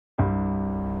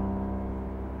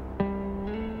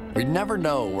We never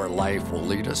know where life will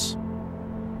lead us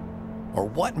or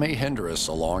what may hinder us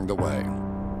along the way.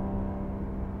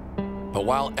 But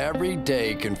while every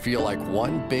day can feel like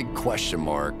one big question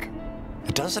mark,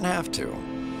 it doesn't have to.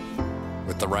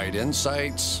 With the right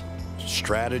insights,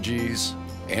 strategies,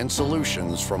 and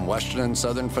solutions from Western and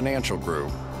Southern Financial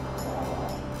Group,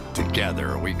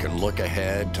 together we can look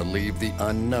ahead to leave the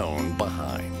unknown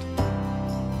behind.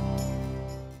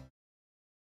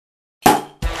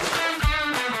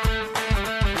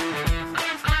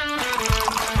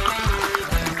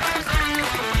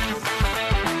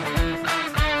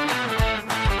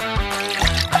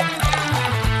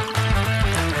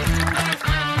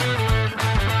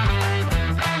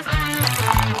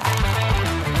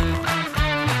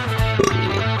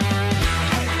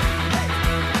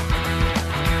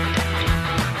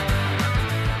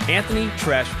 Anthony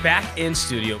Treash back in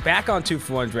studio, back on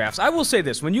 2-for-1 drafts. I will say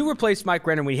this, when you replaced Mike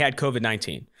Renner when he had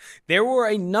COVID-19, there were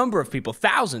a number of people,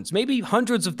 thousands, maybe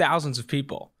hundreds of thousands of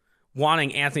people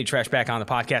wanting Anthony Treash back on the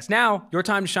podcast. Now, your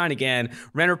time to shine again.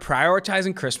 Renner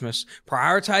prioritizing Christmas,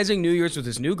 prioritizing New Year's with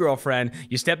his new girlfriend.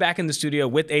 You step back in the studio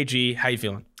with AG. How you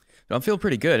feeling? I'm feeling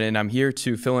pretty good, and I'm here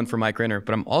to fill in for Mike Renner,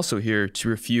 but I'm also here to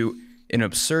refute an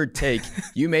absurd take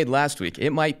you made last week.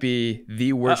 It might be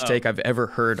the worst take I've ever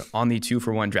heard on the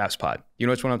 2-for-1 Drafts pod. You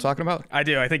know which one I'm talking about? I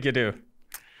do. I think you do.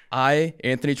 I,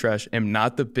 Anthony Treash, am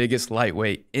not the biggest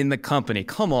lightweight in the company.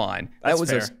 Come on. That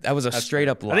was a straight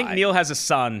up lie. I think Neil has a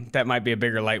son that might be a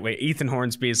bigger lightweight. Ethan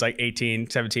Hornsby is like 18,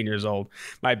 17 years old.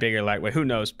 Might be a bigger lightweight. Who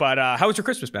knows? But how was your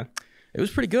Christmas, man? It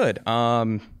was pretty good.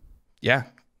 Yeah.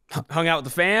 Hung out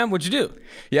with the fam? What'd you do?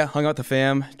 Yeah, hung out with the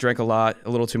fam. Drank a lot, a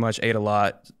little too much, ate a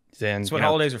lot. And, that's what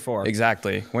holidays are for.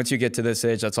 Exactly. Once you get to this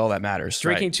age, that's all that matters.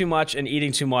 Drinking too much and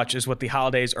eating too much is what the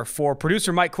holidays are for.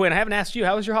 Producer Mike Quinn, I haven't asked you,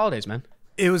 how was your holidays, man?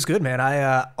 It was good, man.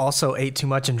 I also ate too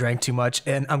much and drank too much.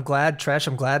 And I'm glad, Tresh,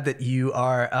 I'm glad that you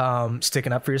are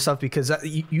sticking up for yourself, because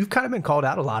you've kind of been called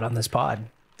out a lot on this pod.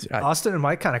 Austin and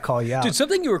Mike kind of call you out. Dude,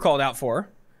 something you were called out for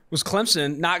was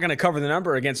Clemson not going to cover the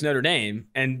number against Notre Dame,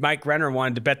 and Mike Renner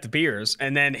wanted to bet the beers.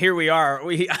 And then here we are.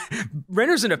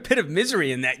 Renner's in a pit of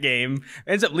misery in that game.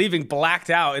 Ends up leaving blacked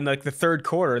out in like the third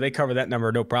quarter. They cover that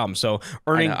number, no problem. So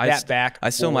earning that back. I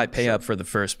still might pay up for the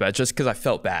first bet just because I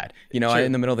felt bad. You know,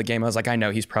 in the middle of the game, I was like, I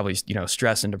know he's probably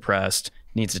stressed and depressed,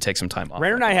 needs to take some time off.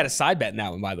 Renner and I had a side bet in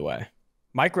that one, by the way.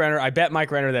 I bet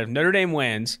Mike Renner that if Notre Dame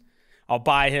wins, I'll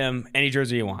buy him any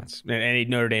jersey he wants, any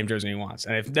Notre Dame jersey he wants.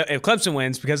 And if Clemson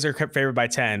wins, because they're favored by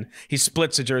 10, he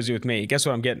splits a jersey with me. Guess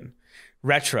what I'm getting?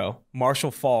 Retro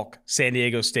Marshall Faulk San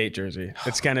Diego State jersey.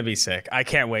 It's going to be sick. I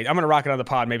can't wait. I'm going to rock it on the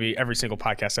pod maybe every single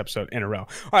podcast episode in a row.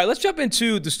 All right, let's jump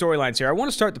into the storylines here. I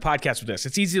want to start the podcast with this.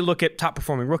 It's easy to look at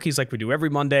top-performing rookies like we do every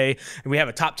Monday, and we have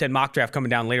a top 10 mock draft coming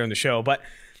down later in the show. But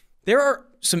there are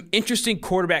some interesting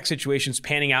quarterback situations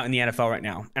panning out in the NFL right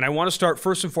now. And I want to start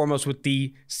first and foremost with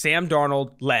the Sam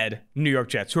Darnold-led New York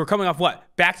Jets, who are coming off what?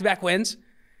 Back-to-back wins?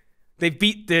 They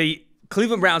beat the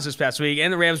Cleveland Browns this past week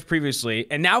and the Rams previously.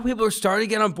 And now people are starting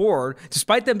to get on board,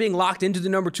 despite them being locked into the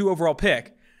number 2 overall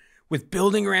pick, with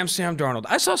building around Sam Darnold.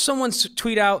 I saw someone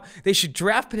tweet out they should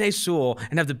draft Penei Sewell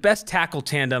and have the best tackle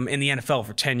tandem in the NFL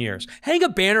for 10 years. Hang a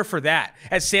banner for that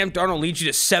as Sam Darnold leads you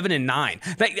to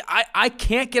 7-9. Like, I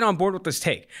can't get on board with this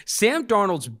take. Sam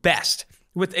Darnold's best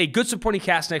with a good supporting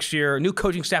cast next year, new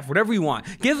coaching staff, whatever you want.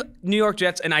 Give New York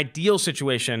Jets an ideal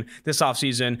situation this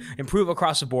offseason, improve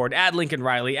across the board, add Lincoln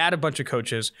Riley, add a bunch of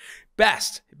coaches.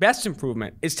 Best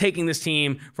improvement is taking this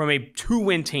team from a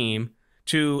 2-win team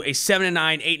to a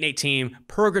 7-9, 8-8 team,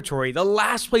 purgatory, the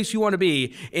last place you want to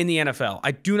be in the NFL.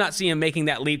 I do not see him making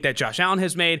that leap that Josh Allen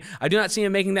has made. I do not see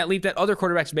him making that leap that other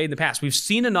quarterbacks made in the past. We've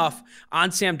seen enough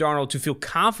on Sam Darnold to feel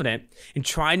confident in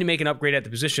trying to make an upgrade at the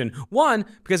position. 1,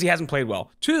 because he hasn't played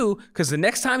well. 2, because the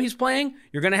next time he's playing,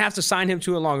 you're going to have to sign him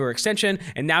to a longer extension,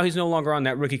 and now he's no longer on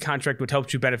that rookie contract, which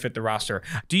helps you benefit the roster.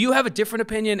 Do you have a different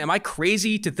opinion? Am I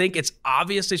crazy to think it's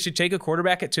obvious they should take a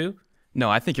quarterback at 2? No,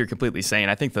 I think you're completely sane.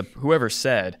 I think whoever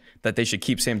said that they should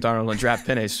keep Sam Darnold and draft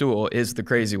Penei Sewell is the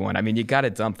crazy one. I mean, you got to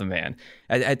dump the man.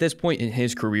 At this point in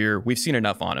his career, we've seen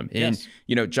enough on him. And,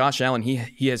 Josh Allen,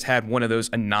 he has had one of those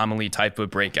anomaly type of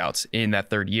breakouts in that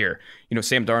third year.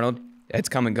 Sam Darnold, it's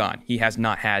come and gone. He has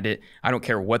not had it. I don't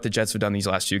care what the Jets have done these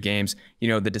last 2 games.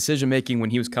 The decision-making when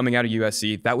he was coming out of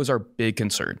USC, that was our big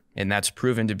concern. And that's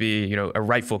proven to be, a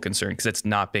rightful concern because it's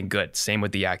not been good. Same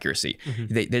with the accuracy.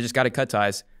 Mm-hmm. They just got to cut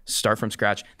ties. start from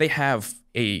scratch. They have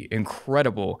a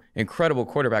incredible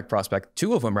quarterback prospect,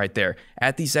 2 of them right there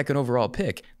at the 2nd overall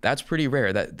pick. That's pretty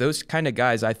rare. That those kind of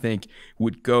guys, I think,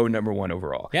 would go number 1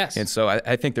 overall. Yes. And so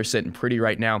I think they're sitting pretty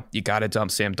right now. You got to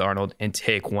dump Sam Darnold and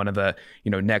take one of the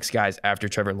next guys after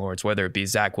Trevor Lawrence, whether it be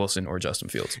Zach Wilson or Justin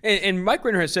Fields. And Mike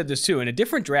Renner has said this too. In a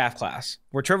different draft class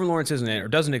where Trevor Lawrence isn't in or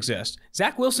doesn't exist,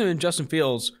 Zach Wilson and Justin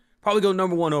Fields probably go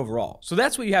number 1 overall. So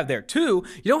that's what you have there. 2,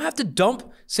 you don't have to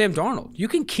dump Sam Darnold. You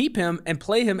can keep him and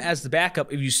play him as the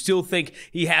backup if you still think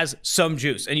he has some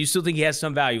juice and you still think he has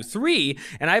some value. 3,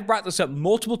 and I've brought this up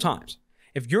multiple times,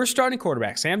 if your starting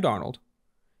quarterback, Sam Darnold,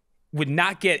 would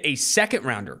not get a 2nd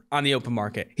rounder on the open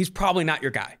market, he's probably not your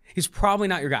guy. He's probably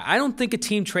not your guy. I don't think a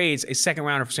team trades a 2nd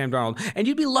rounder for Sam Darnold, and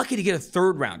you'd be lucky to get a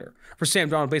 3rd rounder for Sam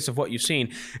Darnold based on what you've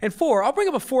seen. And 4, I'll bring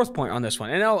up a 4th point on this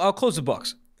one, and I'll close the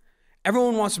books.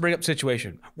 Everyone wants to bring up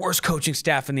situation. Worst coaching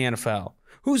staff in the NFL.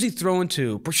 Who's he throwing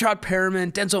to? Brashad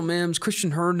Perriman, Denzel Mims,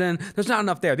 Christian Herndon. There's not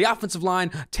enough there. The offensive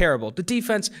line, terrible. The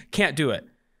defense, can't do it.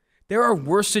 There are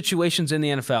worse situations in the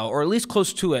NFL, or at least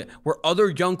close to it, where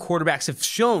other young quarterbacks have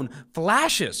shown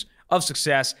flashes of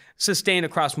success sustained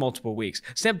across multiple weeks.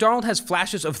 Sam Darnold has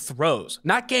flashes of throws,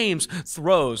 not games,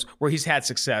 throws where he's had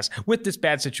success with this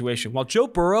bad situation. While Joe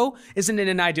Burrow isn't in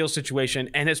an ideal situation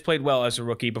and has played well as a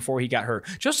rookie before he got hurt.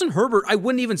 Justin Herbert, I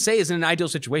wouldn't even say is in an ideal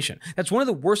situation. That's one of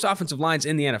the worst offensive lines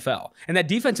in the NFL. And that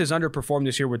defense has underperformed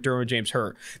this year with Derwin James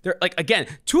hurt. They're again,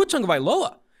 Tua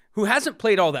Tagovailoa, who hasn't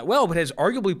played all that well, but has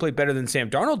arguably played better than Sam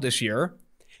Darnold this year,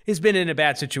 has been in a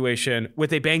bad situation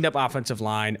with a banged-up offensive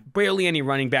line, barely any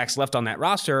running backs left on that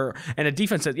roster, and a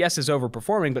defense that, yes, is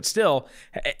overperforming, but still,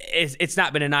 it's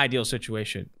not been an ideal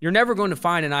situation. You're never going to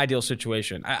find an ideal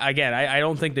situation. I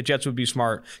don't think the Jets would be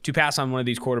smart to pass on one of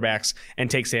these quarterbacks and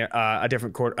take a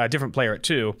different player at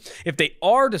 2. If they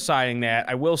are deciding that,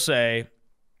 I will say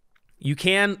you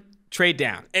can trade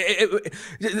down.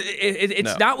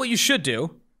 It's not what you should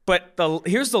do. But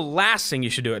here's the last thing you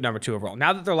should do at number 2 overall.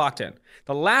 Now that they're locked in,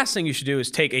 the last thing you should do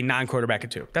is take a non-quarterback at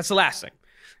 2. That's the last thing.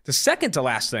 The second to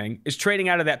last thing is trading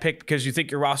out of that pick because you think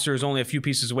your roster is only a few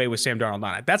pieces away with Sam Darnold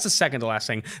on it. That's the second to last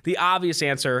thing. The obvious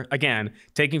answer, again,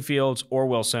 taking Fields or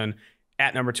Wilson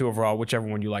at number 2 overall, whichever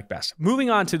one you like best.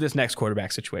 Moving on to this next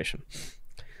quarterback situation.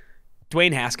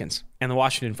 Dwayne Haskins and the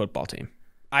Washington football team.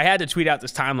 I had to tweet out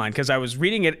this timeline because I was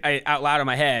reading it out loud in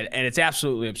my head, and it's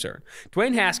absolutely absurd.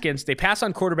 Dwayne Haskins, they pass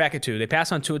on quarterback at 2. They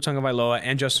pass on Tua Tagovailoa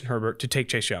and Justin Herbert to take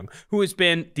Chase Young, who has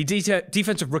been the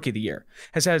defensive rookie of the year,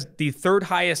 has had the 3rd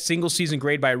highest single-season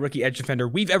grade by a rookie edge defender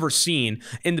we've ever seen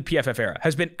in the PFF era,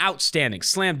 has been outstanding,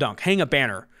 slam dunk, hang a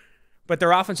banner. But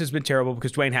their offense has been terrible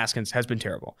because Dwayne Haskins has been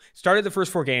terrible. Started the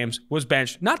first 4 games, was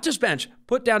benched, not just benched,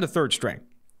 put down to 3rd string.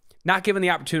 Not given the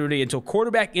opportunity until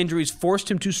quarterback injuries forced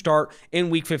him to start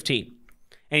in week 15.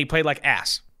 And he played like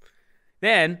ass.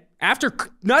 Then, after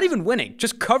not even winning,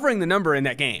 just covering the number in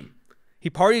that game, he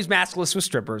parties maskless with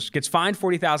strippers, gets fined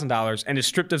 $40,000, and is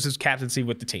stripped of his captaincy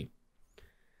with the team.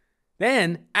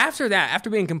 Then, after that,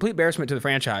 after being a complete embarrassment to the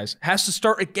franchise, has to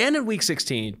start again in week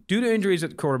 16 due to injuries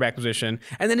at the quarterback position,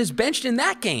 and then is benched in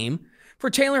that game for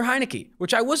Taylor Heineke,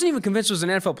 which I wasn't even convinced was an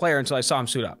NFL player until I saw him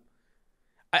suit up.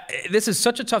 This is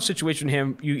such a tough situation for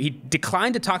him. He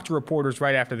declined to talk to reporters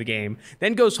right after the game,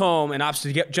 then goes home and opts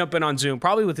to jump in on Zoom,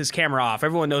 probably with his camera off.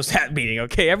 Everyone knows that meeting,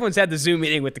 okay? Everyone's had the Zoom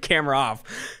meeting with the camera off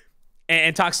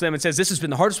and talks to them and says, this has been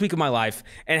the hardest week of my life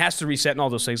and has to reset and all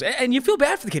those things. And you feel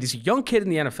bad for the kid. He's a young kid in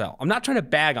the NFL. I'm not trying to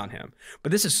bag on him,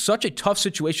 but this is such a tough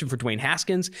situation for Dwayne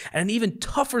Haskins and an even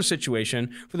tougher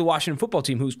situation for the Washington football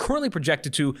team, who's currently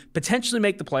projected to potentially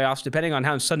make the playoffs, depending on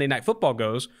how Sunday Night Football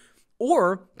goes,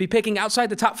 or be picking outside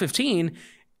the top 15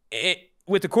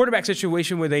 with the quarterback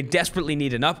situation where they desperately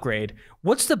need an upgrade.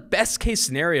 What's the best case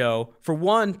scenario for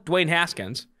 1, Dwayne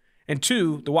Haskins, and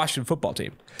 2, the Washington football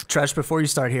team? Tresh, before you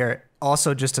start here,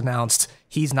 also just announced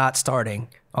he's not starting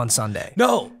on Sunday.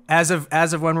 No. As of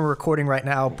when we're recording right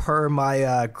now, per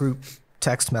my group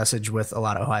text message with a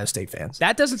lot of Ohio State fans.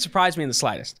 That doesn't surprise me in the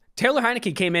slightest. Taylor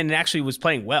Heineke came in and actually was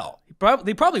playing well.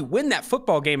 They probably win that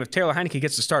football game if Taylor Heineke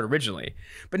gets to start originally.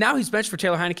 But now he's benched for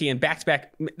Taylor Heineke and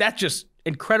back-to-back. That's just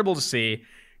incredible to see.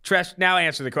 Tresh, now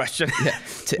answer the question. Yeah.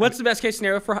 What's the best case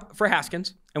scenario for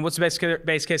Haskins? And what's the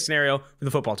best case scenario for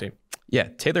the football team? Yeah,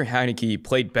 Taylor Heineke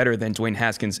played better than Dwayne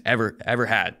Haskins ever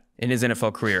had in his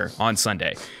NFL career on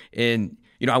Sunday. And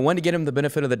I wanted to get him the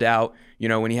benefit of the doubt,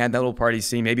 when he had that little party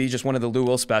scene. Maybe he just wanted the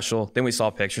Louisville special. Then we saw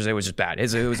pictures. It was just bad.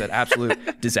 It was an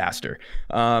absolute disaster.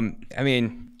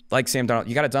 Like Sam Darnold,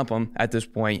 you got to dump him at this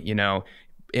point.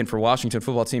 And for Washington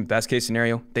football team, best case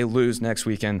scenario, they lose next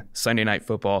weekend, Sunday Night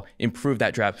Football, improve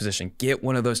that draft position, get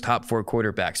one of those top 4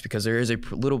 quarterbacks, because there is a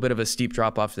little bit of a steep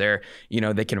drop off there.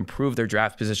 They can improve their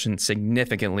draft position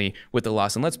significantly with the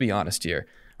loss. And let's be honest here.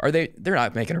 They're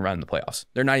not making a run in the playoffs.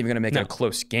 They're not even going to make it a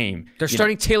close game. They're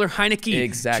starting Taylor Heineke.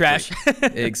 Exactly. Trash.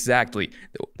 Exactly.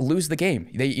 Lose the game.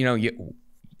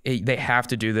 They have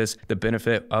to do this. The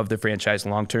benefit of the franchise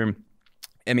long term.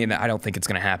 I mean, I don't think it's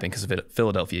going to happen because the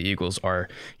Philadelphia Eagles are,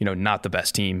 not the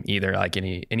best team either, like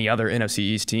any other NFC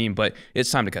East team. But it's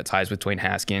time to cut ties with Dwayne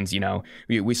Haskins.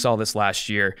 We saw this last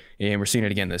year, and we're seeing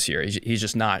it again this year. He's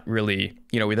just not really.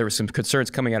 There were some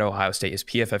concerns coming out of Ohio State. His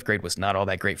PFF grade was not all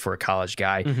that great for a college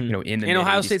guy. In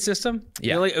Ohio State system,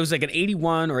 yeah, it was like an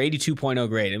 81 or 82.0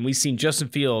 grade, and we've seen Justin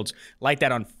Fields light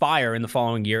that on fire in the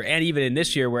following year, and even in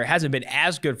this year where it hasn't been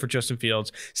as good for Justin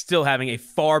Fields, still having a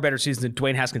far better season than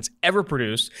Dwayne Haskins ever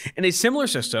produced. In a similar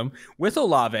system with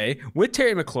Olave, with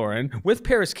Terry McLaurin, with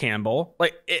Paris Campbell.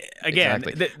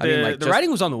 Exactly. The writing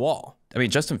was on the wall. I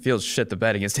mean, Justin Fields shit the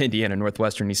bed against Indiana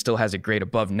Northwestern. He still has a grade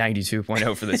above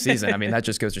 92.0 for the season. I mean, that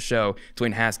just goes to show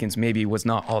Dwayne Haskins maybe was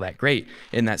not all that great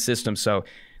in that system. So,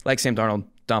 like Sam Darnold,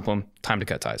 dump him, time to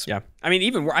cut ties. Yeah. I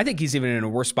mean, I think he's even in a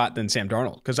worse spot than Sam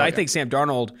Darnold, because I think Sam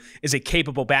Darnold is a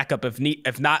capable backup,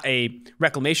 if not a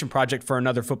reclamation project for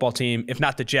another football team, if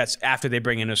not the Jets, after they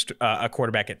bring in a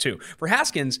quarterback at 2. For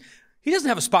Haskins, he doesn't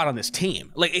have a spot on this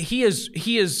team. Like, he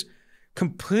is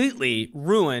completely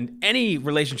ruined any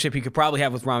relationship he could probably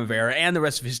have with Ron Rivera and the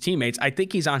rest of his teammates. I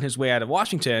think he's on his way out of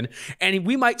Washington, and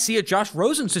we might see a Josh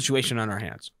Rosen situation on our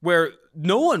hands where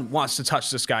no one wants to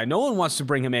touch this guy. No one wants to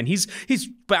bring him in. He's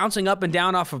bouncing up and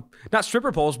down off of not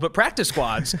stripper poles, but practice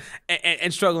squads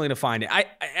and struggling to find it.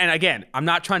 And again, I'm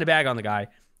not trying to bag on the guy.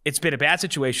 It's been a bad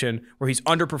situation where he's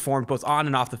underperformed both on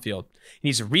and off the field. He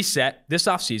needs to reset this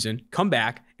offseason, come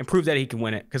back, and prove that he can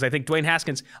win it. Because I think Dwayne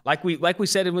Haskins, like we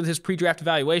said with his pre-draft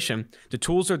evaluation, the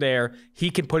tools are there. He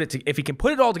can if he can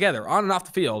put it all together on and off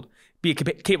the field, be a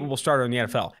capable starter in the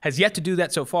NFL. Has yet to do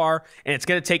that so far, and it's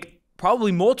going to take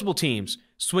probably multiple teams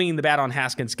swinging the bat on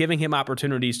Haskins, giving him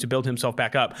opportunities to build himself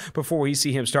back up before we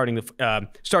see him starting in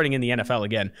the NFL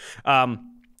again.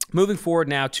 Moving forward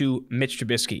now to Mitch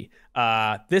Trubisky.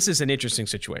 This is an interesting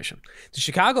situation. The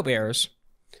Chicago Bears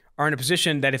are in a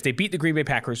position that if they beat the Green Bay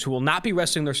Packers, who will not be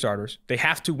resting their starters, they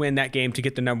have to win that game to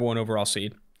get the number 1 overall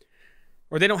seed.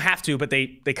 Or they don't have to, but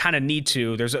they kind of need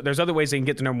to. There's other ways they can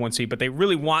get the number 1 seed, but they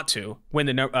really want to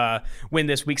win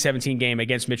this Week 17 game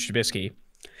against Mitch Trubisky.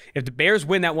 If the Bears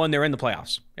win that one, they're in the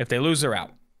playoffs. If they lose, they're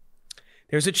out.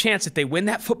 There's a chance that they win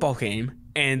that football game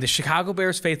and the Chicago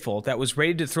Bears faithful that was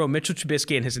ready to throw Mitchell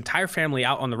Trubisky and his entire family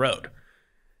out on the road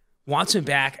wants him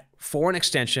back for an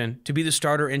extension to be the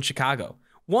starter in Chicago.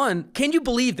 1, can you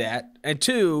believe that? And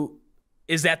 2,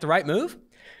 is that the right move?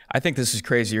 I think this is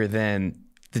crazier than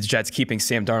the Jets keeping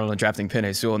Sam Darnold and drafting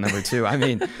Penei Sewell number 2. I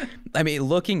mean,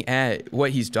 looking at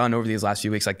what he's done over these last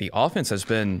few weeks, like the offense has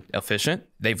been efficient.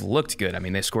 They've looked good. I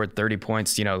mean, they scored 30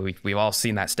 points. We've all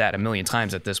seen that stat a million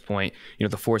times at this point.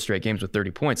 The 4 straight games with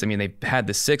 30 points. I mean, they've had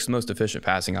the 6th most efficient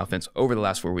passing offense over the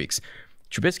last 4 weeks.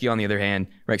 Trubisky, on the other hand,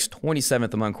 ranks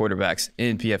 27th among quarterbacks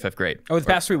in PFF grade. Oh, the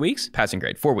past 3 weeks? Passing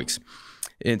grade, 4 weeks.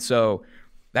 And so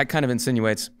that kind of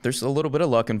insinuates there's a little bit of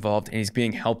luck involved, and he's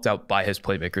being helped out by his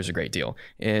playmakers a great deal.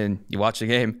 And you watch the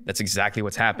game, that's exactly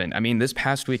what's happened. I mean, this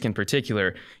past week in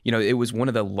particular, it was one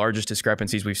of the largest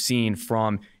discrepancies we've seen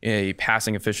from a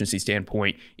passing efficiency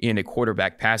standpoint in a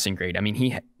quarterback passing grade. I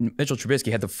mean, Mitchell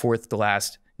Trubisky had the 4th to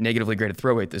last negatively graded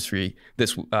throw rate this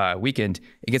weekend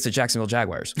against the Jacksonville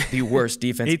Jaguars, the worst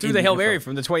defense. He threw the Hail Mary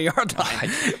from the 20-yard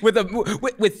line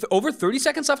with over 30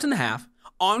 seconds left in the half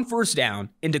on first down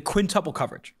into quintuple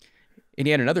coverage. And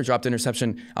he had another dropped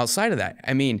interception outside of that.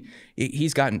 I mean,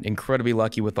 he's gotten incredibly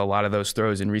lucky with a lot of those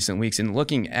throws in recent weeks. And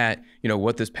looking at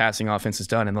what this passing offense has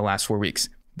done in the last 4 weeks,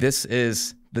 this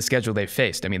is the schedule they've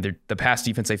faced. I mean, the pass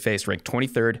defense they faced ranked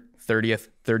 23rd, 30th,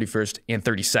 31st, and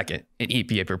 32nd in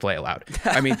EPA per play allowed.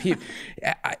 I mean,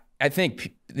 I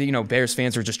think Bears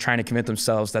fans are just trying to commit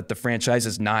themselves that the franchise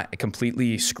is not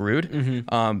completely screwed.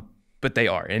 But they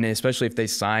are. And especially if they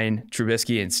sign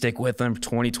Trubisky and stick with them for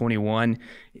 2021,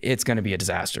 it's going to be a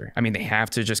disaster. I mean, they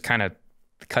have to just kind of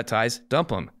cut ties,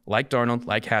 dump him. Like Darnold,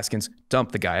 like Haskins,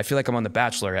 dump the guy. I feel like I'm on The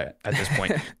Bachelor at this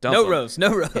point. No rose.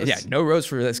 Yeah, no rose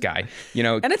for this guy.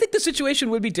 And I think the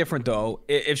situation would be different, though,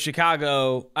 if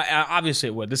Chicago, obviously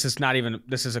it would. This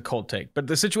is a cold take. But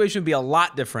the situation would be a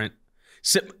lot different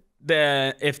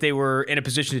if they were in a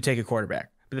position to take a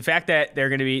quarterback. But the fact that they're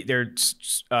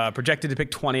projected to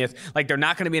pick 20th, like they're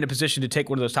not going to be in a position to take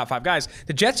one of those top 5 guys.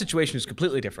 The Jets situation is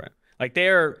completely different. Like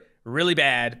they're really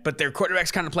bad, but their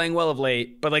quarterback's kind of playing well of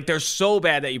late, but like they're so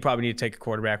bad that you probably need to take a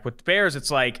quarterback. With the Bears,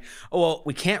 it's like, oh, well,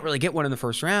 we can't really get one in the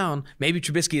first round. Maybe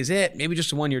Trubisky is it. Maybe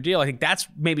just a one-year deal. I think that's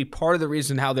maybe part of the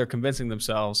reason how they're convincing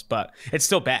themselves, but it's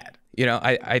still bad. You know,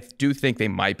 I do think they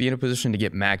might be in a position to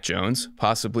get Mac Jones,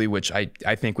 possibly, which I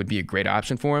think would be a great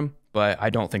option for him. But I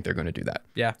don't think they're going to do that.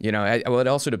 Yeah. You know, well, it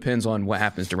also depends on what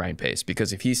happens to Ryan Pace,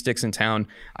 because if he sticks in town,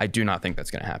 I do not think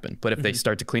that's going to happen. But if they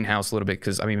start to clean house a little bit,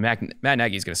 because I mean, Matt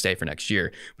Nagy is going to stay for next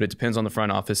year, but it depends on the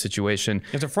front office situation.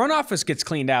 If the front office gets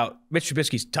cleaned out, Mitch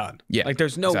Trubisky's done. Yeah. Like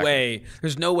there's no way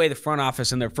the front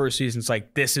office in their first season's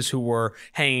like, this is who we're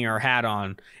hanging our hat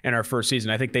on in our first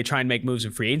season. I think they try and make moves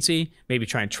in free agency, maybe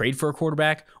try and trade for a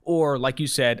quarterback, or like you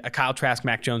said, a Kyle Trask,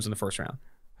 Mac Jones in the first round.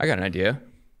 I got an idea.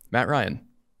 Matt Ryan.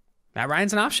 Matt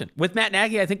Ryan's an option. With Matt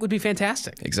Nagy, I think would be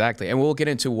fantastic. Exactly. And we'll get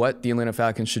into what the Atlanta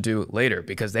Falcons should do later,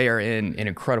 because they are in an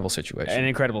incredible situation. An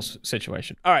incredible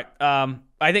situation. All right.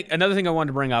 I think another thing I wanted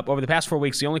to bring up, over the past 4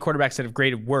 weeks, the only quarterbacks that have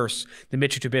graded worse than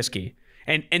Mitchell Trubisky,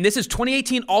 and this is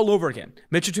 2018 all over again.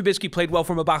 Mitchell Trubisky played well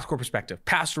from a box score perspective.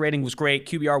 Passer rating was great,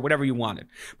 QBR, whatever you wanted.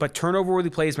 But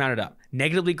turnover-worthy plays mounted up.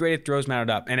 Negatively graded throws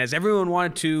mounted up. And as everyone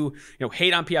wanted to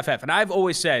hate on PFF, and I've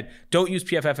always said, don't use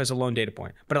PFF as a lone data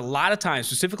point. But a lot of times,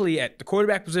 specifically at the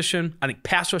quarterback position, I think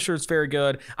pass rusher is very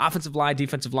good. Offensive line,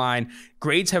 defensive line,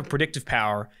 grades have predictive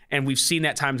power, and we've seen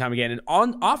that time and time again. And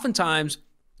oftentimes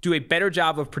do a better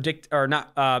job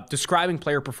of describing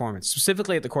player performance,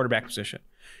 specifically at the quarterback position.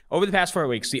 Over the past 4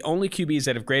 weeks, the only QBs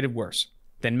that have graded worse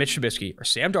than Mitch Trubisky are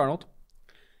Sam Darnold,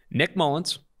 Nick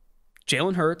Mullins,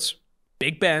 Jalen Hurts,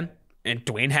 Big Ben, and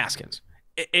Dwayne Haskins.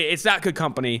 It's not good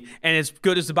company, and as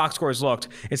good as the box score has looked,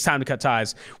 it's time to cut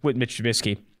ties with Mitch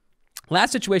Trubisky.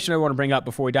 Last situation I want to bring up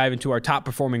before we dive into our top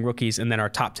performing rookies and then our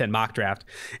top 10 mock draft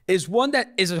is one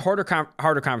that is a harder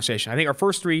conversation. I think our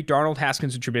first three, Darnold,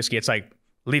 Haskins, and Trubisky, it's like,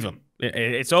 leave them.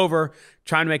 It's over.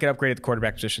 Trying to make it upgrade at the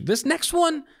quarterback position. This next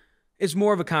one is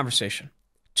more of a conversation.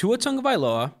 Tua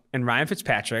Tagovailoa and Ryan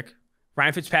Fitzpatrick,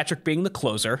 Ryan Fitzpatrick being the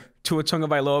closer, Tua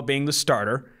Tagovailoa being the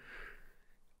starter,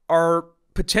 are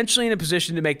potentially in a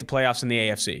position to make the playoffs in the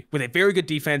AFC with a very good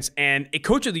defense and a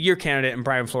Coach of the Year candidate in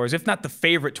Brian Flores, if not the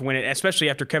favorite to win it,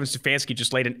 especially after Kevin Stefanski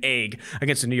just laid an egg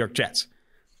against the New York Jets.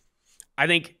 I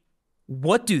think,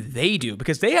 what do they do?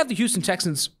 Because they have the Houston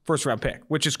Texans first-round pick,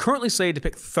 which is currently slated to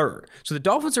pick third. So the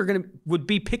Dolphins would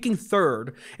be picking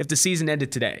third if the season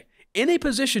ended today, in a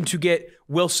position to get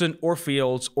Wilson or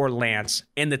Fields or Lance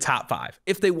in the top 5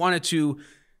 if they wanted to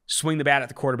swing the bat at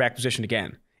the quarterback position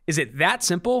again. Is it that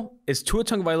simple? Is Tua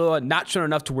Tagovailoa not shown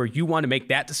enough to where you want to make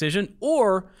that decision?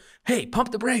 Or, hey,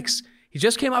 pump the brakes. He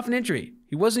just came off an injury.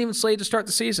 He wasn't even slated to start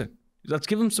the season. Let's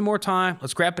give him some more time.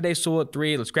 Let's grab Penei Sewell at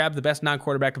 3. Let's grab the best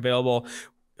non-quarterback available.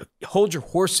 Hold your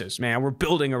horses, man. We're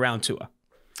building around Tua.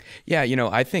 Yeah,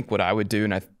 I think what I would do,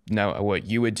 and I know what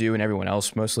you would do, and everyone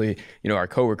else mostly, our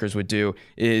coworkers would do,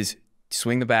 is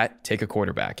swing the bat, take a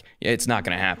quarterback. It's not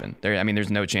going to happen. There's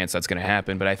no chance that's going to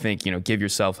happen. But I think, give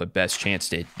yourself a best chance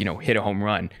to, hit a home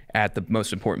run at the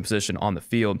most important position on the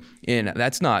field. And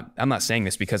I'm not saying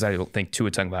this because I don't think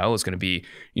Tua Tagovailoa is going to be,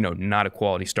 not a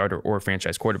quality starter or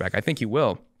franchise quarterback. I think he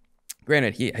will.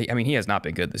 Granted, he has not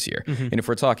been good this year. Mm-hmm. And if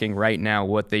we're talking right now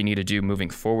what they need to do moving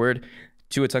forward,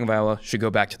 Tua Tagovailoa should go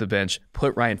back to the bench,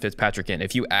 put Ryan Fitzpatrick in.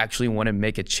 If you actually want to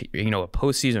make a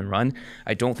postseason run,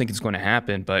 I don't think it's going to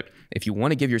happen. But if you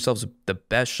want to give yourselves the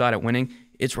best shot at winning,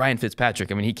 it's Ryan Fitzpatrick.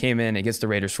 He came in against the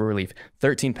Raiders for relief.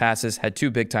 13 passes, had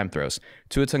 2 big-time throws.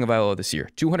 Tua Tagovailoa this year,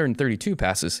 232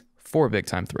 passes, 4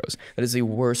 big-time throws. That is the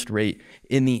worst rate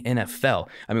in the NFL.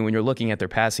 When you're looking at their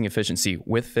passing efficiency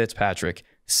with Fitzpatrick,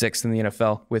 6th in the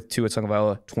NFL, with Tua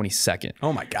Tagovailoa 22nd.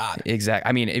 Oh my God.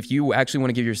 Exactly. If you actually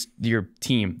want to give your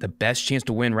team the best chance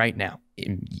to win right now,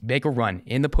 make a run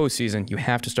in the postseason, you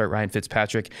have to start Ryan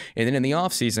Fitzpatrick. And then in the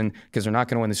offseason, because they're not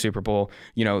going to win the Super Bowl,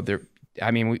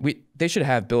 they should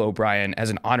have Bill O'Brien as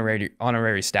an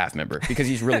honorary staff member, because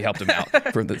he's really helped them out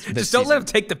for this just don't season. Let him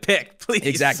take the pick, please.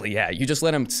 Exactly, yeah. You just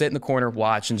let him sit in the corner,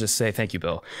 watch, and just say, thank you,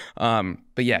 Bill.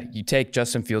 But yeah, you take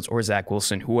Justin Fields or Zach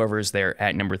Wilson, whoever is there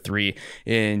at number 3,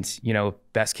 and,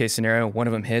 best case scenario, one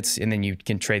of them hits, and then you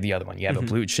can trade the other one. You have a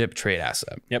blue chip trade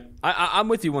asset. Yep. I'm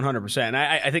with you 100%.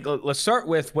 I think let's start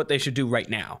with what they should do right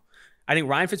now. I think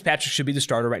Ryan Fitzpatrick should be the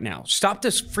starter right now. Stop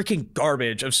this freaking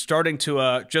garbage of starting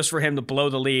Tua just for him to blow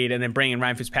the lead and then bringing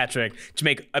Ryan Fitzpatrick to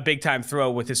make a big-time throw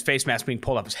with his face mask being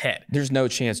pulled off his head. There's no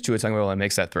chance Tua Tagovailoa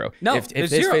makes that throw. No, if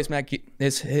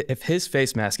his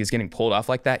face mask is getting pulled off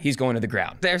like that, he's going to the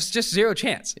ground. There's just zero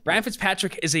chance. Ryan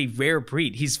Fitzpatrick is a rare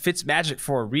breed. He's Fitzmagic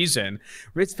for a reason.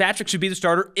 Fitzpatrick should be the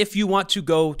starter if you want to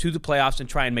go to the playoffs and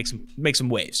try and make some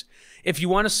waves. if you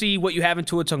want to see what you have in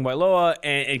Tua Tagovailoa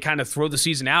and kind of throw the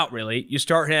season out, really, you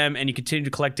start him and you continue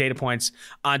to collect data points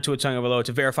on Tua Tagovailoa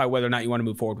to verify whether or not you want to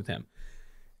move forward with him.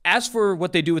 As for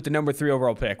what they do with the number 3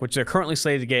 overall pick, which they're currently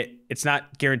slated to get, it's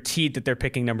not guaranteed that they're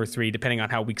picking number 3, depending on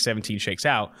how Week 17 shakes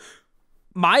out.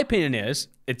 My opinion is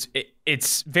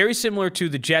it's very similar to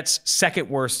the Jets' second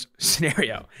worst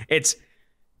scenario. It's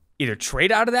either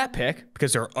trade out of that pick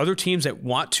because there are other teams that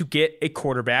want to get a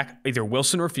quarterback, either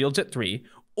Wilson or Fields at 3,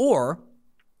 or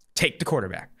take the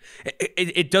quarterback.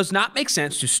 It does not make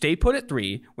sense to stay put at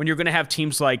 3 when you're going to have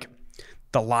teams like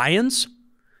the Lions,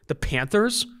 the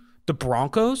Panthers, the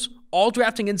Broncos, all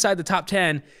drafting inside the top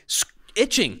 10,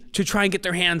 itching to try and get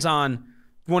their hands on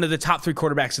one of the top 3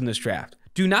 quarterbacks in this draft.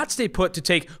 Do not stay put to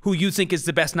take who you think is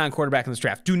the best non-quarterback in this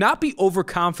draft. Do not be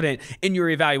overconfident in your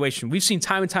evaluation. We've seen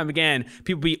time and time again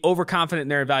people be overconfident in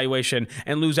their evaluation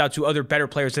and lose out to other better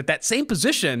players at that same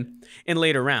position in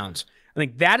later rounds. I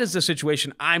think that is the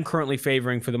situation I'm currently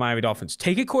favoring for the Miami Dolphins.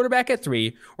 Take a quarterback at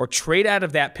 3 or trade out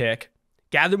of that pick,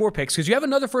 gather more picks, because you have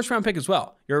another first-round pick as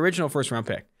well, your original first-round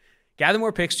pick. Gather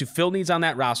more picks to fill needs on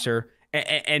that roster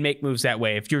and make moves that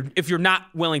way. If you're not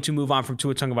willing to move on from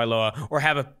Tua Tagovailoa or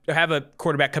have a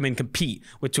quarterback come in and compete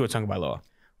with Tua Tagovailoa.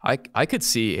 I could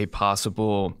see a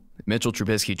possible Mitchell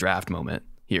Trubisky draft moment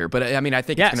here, but I mean, I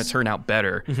think it's going to turn out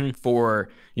better for,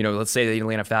 let's say the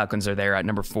Atlanta Falcons are there at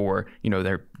number 4,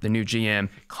 they're the new GM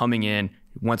coming in,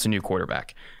 wants a new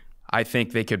quarterback. I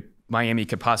think Miami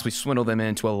could possibly swindle them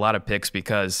into a lot of picks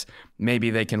because maybe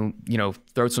they can,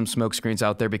 throw some smoke screens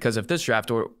out there, because if this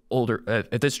draft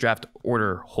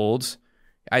order holds,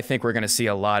 I think we're going to see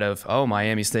a lot of,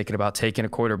 Miami's thinking about taking a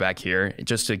quarterback here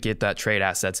just to get that trade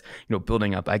assets,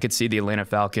 building up. I could see the Atlanta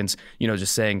Falcons,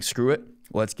 just saying, screw it.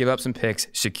 Let's give up some picks,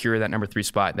 secure that number 3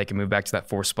 spot. They can move back to that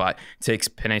 4 spot, takes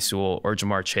Penei Sewell or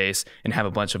Jamar Chase, and have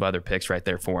a bunch of other picks right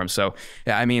there for them. So,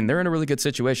 yeah, I mean, they're in a really good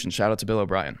situation. Shout out to Bill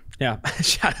O'Brien. Yeah,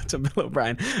 shout out to Bill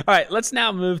O'Brien. All right, let's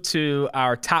now move to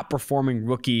our top performing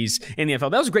rookies in the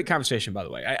NFL. That was a great conversation, by the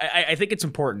way. I think it's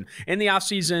important. In the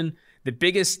offseason, the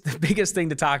biggest thing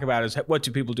to talk about is what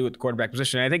do people do at the quarterback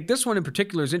position. And I think this one in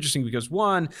particular is interesting because,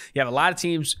 one, you have a lot of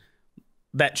teams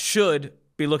that should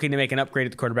be looking to make an upgrade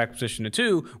at the quarterback position. And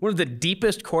 2, one of the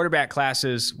deepest quarterback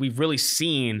classes we've really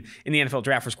seen in the NFL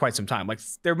draft for quite some time. Like,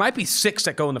 there might be 6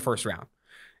 that go in the first round,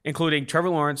 including Trevor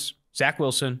Lawrence, Zach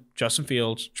Wilson, Justin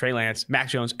Fields, Trey Lance, Mac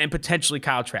Jones, and potentially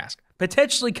Kyle Trask.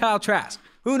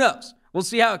 Who knows? We'll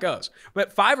see how it goes.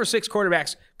 But 5 or 6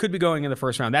 quarterbacks could be going in the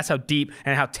first round. That's how deep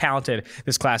and how talented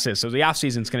this class is. So the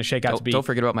offseason is going to shake out to be. Don't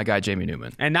forget about my guy, Jamie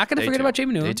Newman. And not going to forget about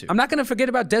Jamie Newman. I'm not going to forget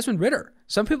about Desmond Ritter.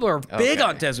 Some people are big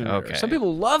on Desmond Ritter. Some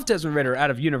people love Desmond Ritter out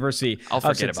of University of Cincinnati.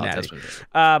 I'll forget about Desmond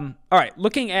Ritter. All right,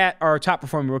 looking at our top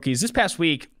performing rookies this past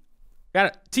week,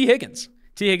 got T. Higgins.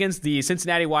 T. Higgins, the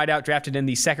Cincinnati wideout, drafted in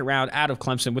the second round out of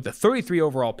Clemson with the 33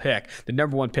 overall pick, the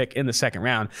number 1 pick in the second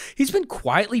round. He's been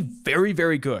quietly very,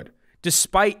 very good,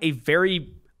 despite a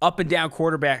very up-and-down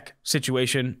quarterback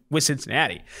situation with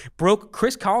Cincinnati. Broke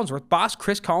Chris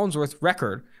Collinsworth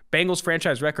record, Bengals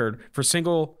franchise record for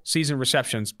single-season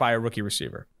receptions by a rookie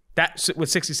receiver. That, with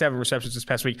 67 receptions this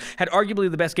past week, had arguably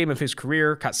the best game of his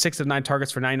career, caught 6 of 9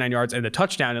 targets for 99 yards, and the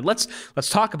touchdown. And let's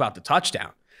talk about the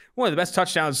touchdown. One of the best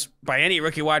touchdowns by any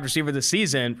rookie wide receiver this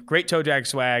season. Great toe jag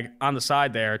swag on the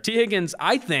side there. T. Higgins,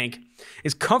 I think,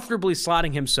 is comfortably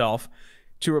slotting himself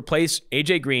to replace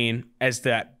A.J. Green as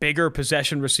that bigger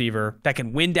possession receiver that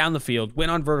can win down the field, win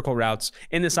on vertical routes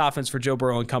in this offense for Joe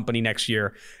Burrow and company next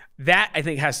year. That, I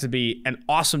think, has to be an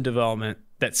awesome development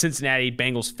that Cincinnati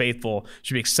Bengals faithful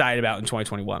should be excited about in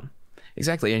 2021.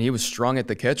 Exactly, and he was strong at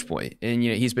the catch point, and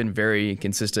he's been very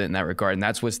consistent in that regard, and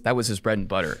that was his bread and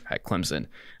butter at Clemson.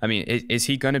 I mean, is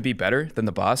he going to be better than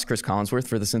the boss, Chris Collinsworth,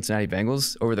 for the Cincinnati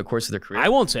Bengals over the course of their career? I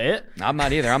won't say it. I'm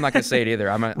not either. I'm not going to say it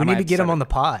either. We need to get him on the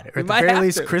pod, or at the very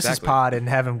least, Chris's pod, and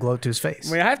have him glow to his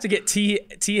face. We have to get T.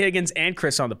 Higgins and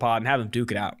Chris on the pod and have them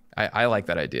duke it out. I like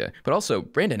that idea. But also,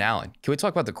 Brandon Allen. Can we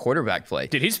talk about the quarterback play?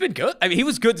 Dude, he's been good. I mean, he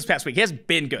was good this past week. He has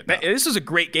been good. No. This is a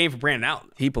great game for Brandon Allen.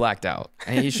 He blacked out.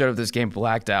 And he showed up this game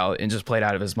blacked out and just played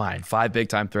out of his mind. 5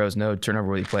 big-time throws, no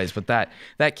turnover-worthy plays. But that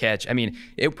catch, I mean,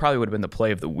 it probably would have been the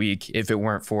play of the week if it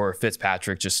weren't for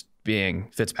Fitzpatrick just being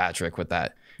Fitzpatrick with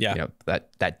that,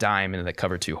 that dime into the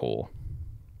cover 2 hole.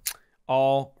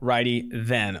 All righty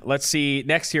then. Let's see.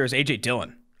 Next here is A.J.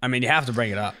 Dillon. I mean, you have to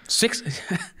bring it up.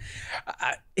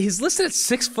 He's listed at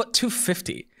 6 foot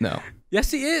 250. No. Yes,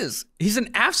 he is. He's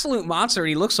an absolute monster, and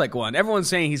he looks like one. Everyone's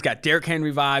saying he's got Derrick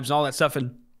Henry vibes and all that stuff.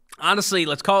 And honestly,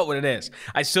 let's call it what it is.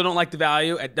 I still don't like the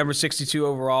value at number 62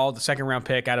 overall, the second round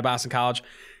pick out of Boston College.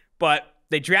 But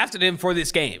they drafted him for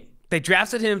this game. They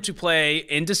drafted him to play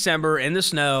in December in the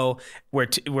snow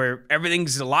where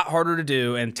everything's a lot harder to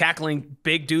do, and tackling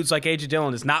big dudes like A.J.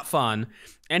 Dillon is not fun.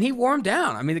 And he wore him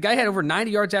down. I mean, the guy had over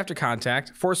 90 yards after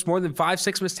contact, forced more than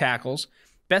 5-6 missed tackles.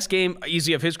 Best game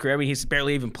easy of his career. I mean, he's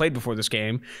barely even played before this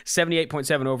game.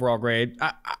 78.7 overall grade.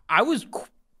 I was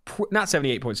not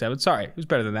 78.7. Sorry, it was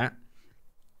better than that.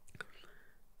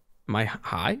 Am I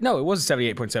high? No, it was a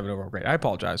 78.7 overall grade. I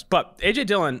apologize. But A.J.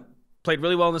 Dillon played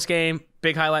really well in this game.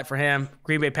 Big highlight for him.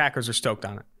 Green Bay Packers are stoked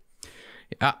on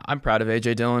it. I'm proud of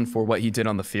A.J. Dillon for what he did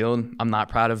on the field. I'm not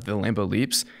proud of the Lambeau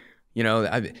leaps. You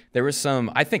know, there was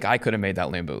some, I think I could have made that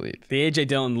Lambeau leap. The A.J.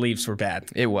 Dillon leaps were bad.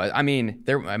 It was. I mean,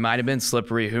 it might have been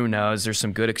slippery. Who knows? There's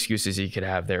some good excuses he could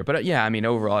have there. But yeah, I mean,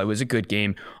 overall, it was a good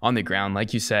game on the ground.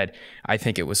 Like you said, I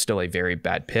think it was still a very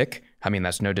bad pick. I mean,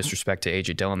 that's no disrespect to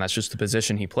A.J. Dillon. That's just the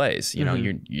position he plays. You know,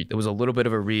 it was a little bit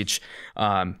of a reach,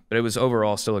 but it was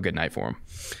overall still a good night for him.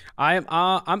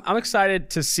 I'm excited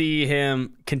to see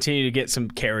him continue to get some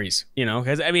carries, you know,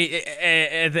 because I mean,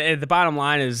 the bottom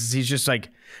line is he's just like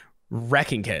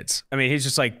wrecking kids. I mean, he's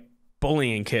just like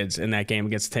bullying kids in that game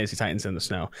against the Tennessee Titans in the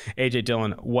snow. A.J.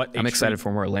 Dillon, I'm excited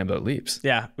for more Lambeau leaps.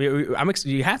 Yeah, you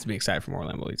have to be excited for more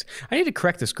Lambeau leaps. I need to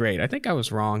correct this grade. I think I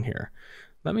was wrong here.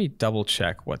 Let me double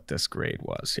check what this grade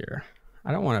was here.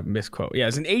 I don't want to misquote. Yeah,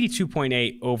 it's an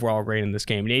 82.8 overall grade in this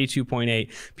game, an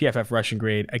 82.8 PFF rushing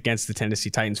grade against the Tennessee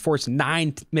Titans. Forced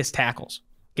 9 missed tackles,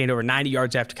 gained over 90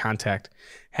 yards after contact.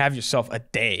 Have yourself a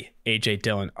day, A.J.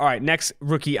 Dillon. All right, next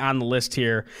rookie on the list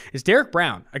here is Derek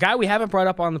Brown, a guy we haven't brought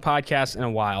up on the podcast in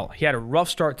a while. He had a rough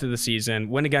start to the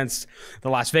season, win against the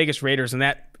Las Vegas Raiders and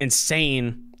that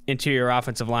insane interior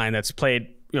offensive line that's played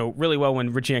really well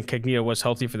when Richie Incognito was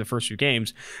healthy for the first few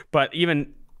games. But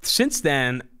even since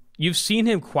then, you've seen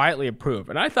him quietly improve.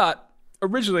 And I thought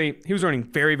originally he was earning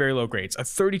very, very low grades, a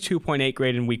 32.8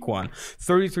 grade in week 1,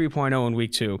 33.0 in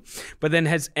week 2, but then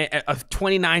has a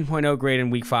 29.0 grade in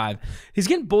week 5. He's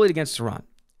getting bullied against the run.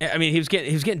 I mean, he was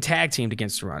getting tag teamed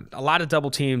against the run. A lot of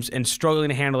double teams and struggling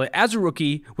to handle it as a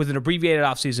rookie with an abbreviated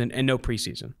offseason and no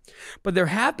preseason. But there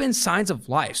have been signs of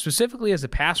life, specifically as a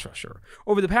pass rusher.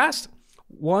 Over the past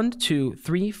 1, 2,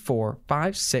 3, 4,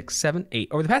 5, 6, 7, 8.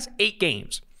 Over the past 8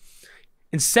 games,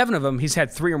 in 7 of them, he's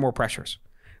had 3 or more pressures.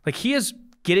 Like, he is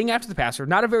getting after the passer,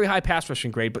 not a very high pass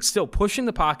rushing grade, but still pushing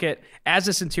the pocket as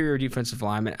this interior defensive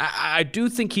lineman. I do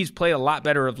think he's played a lot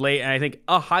better of late, and I think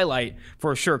a highlight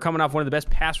for sure, coming off one of the best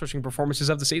pass rushing performances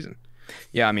of the season.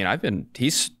 Yeah, I mean,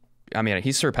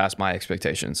 he's surpassed my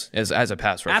expectations as a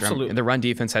pass rusher. Absolutely. The run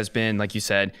defense has been, like you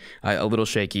said, a little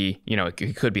shaky. You know,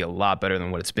 it could be a lot better than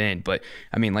what it's been. But,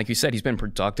 I mean, like you said, he's been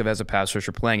productive as a pass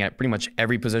rusher, playing at pretty much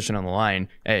every position on the line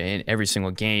in every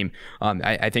single game.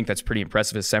 I think that's pretty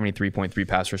impressive. His 73.3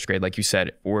 pass rush grade, like you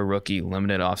said, for a rookie,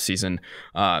 limited offseason.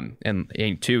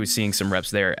 And 2, seeing some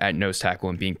reps there at nose tackle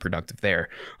and being productive there.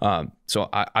 So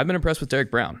I've been impressed with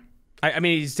Derek Brown. I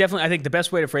mean, he's definitely, I think the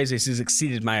best way to phrase this is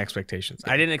exceeded my expectations.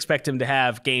 I didn't expect him to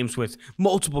have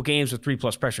multiple games with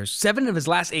 3+ pressures. 7 of his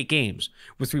last 8 games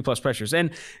with 3+ pressures. And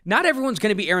not everyone's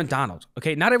going to be Aaron Donald,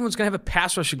 okay? Not everyone's going to have a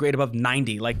pass rushing grade above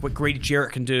 90, like what Grady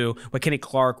Jarrett can do, what Kenny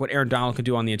Clark, what Aaron Donald can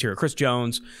do on the interior, Chris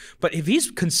Jones. But if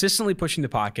he's consistently pushing the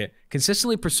pocket,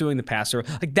 consistently pursuing the passer,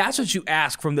 like that's what you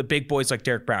ask from the big boys like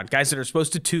Derek Brown, guys that are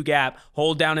supposed to 2-gap,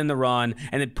 hold down in the run,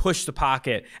 and then push the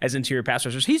pocket as interior pass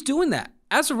rushers. He's doing that.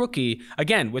 As a rookie,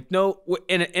 again,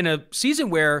 in a season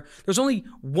where there's only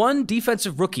one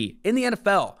defensive rookie in the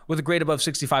NFL with a grade above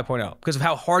 65.0 because of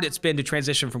how hard it's been to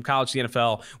transition from college to the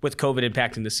NFL with COVID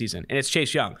impacting the season, and it's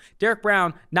Chase Young. Derek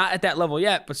Brown, not at that level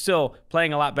yet, but still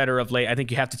playing a lot better of late. I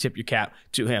think you have to tip your cap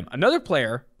to him. Another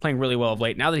player playing really well of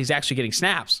late, now that he's actually getting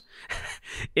snaps,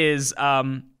 is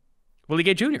Willie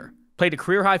Gay Jr., played a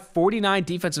career-high 49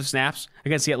 defensive snaps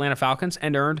against the Atlanta Falcons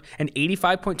and earned an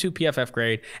 85.2 PFF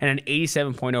grade and an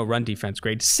 87.0 run defense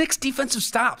grade. 6 defensive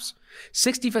stops.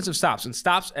 6 defensive stops. And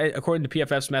stops, according to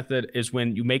PFF's method, is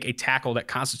when you make a tackle that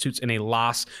constitutes in a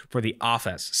loss for the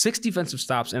offense. 6 defensive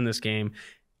stops in this game.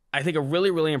 I think a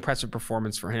really, really impressive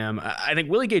performance for him. I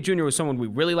think Willie Gay Jr. was someone we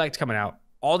really liked coming out.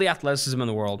 All the athleticism in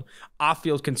the world,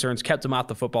 off-field concerns kept him off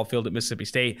the football field at Mississippi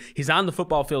State. He's on the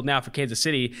football field now for Kansas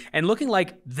City and looking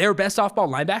like their best off-ball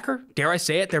linebacker. Dare I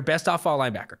say it? Their best off-ball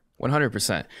linebacker.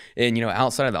 100%. And,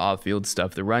 outside of the off-field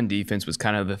stuff, the run defense was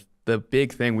kind of the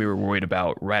big thing we were worried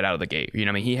about right out of the gate.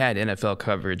 He had NFL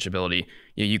coverage ability.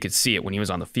 You could see it when he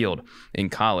was on the field in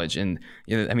college. And,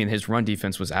 his run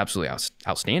defense was absolutely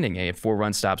outstanding. He had 4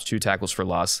 run stops, 2 tackles for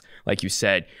loss, like you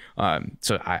said.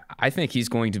 So I think he's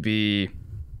going to be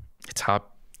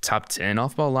top 10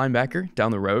 off-ball linebacker down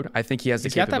the road. I think he has the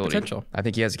capability. Got that potential. I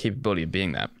think he has the capability of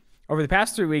being that. Over the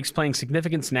past 3 weeks, playing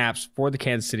significant snaps for the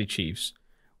Kansas City Chiefs,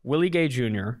 Willie Gay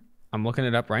Jr. I'm looking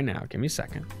it up right now. Give me a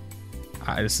second.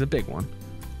 This is a big one.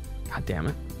 God damn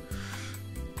it.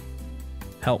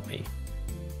 Help me.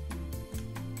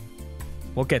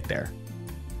 We'll get there.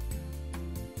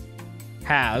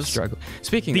 Has Struggle.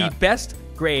 Speaking the of best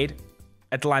grade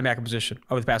at the linebacker position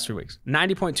over the past 3 weeks.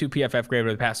 90.2 PFF grade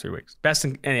over the past 3 weeks. Best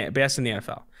in the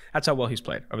NFL. That's how well he's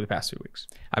played over the past 3 weeks.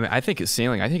 I mean, I think his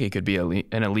ceiling, I think he could be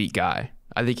an elite guy.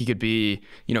 I think he could be,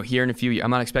 here in a few years.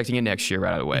 I'm not expecting it next year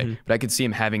right out of the way, but I could see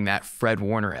him having that Fred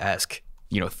Warner-esque,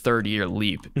 third-year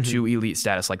leap to elite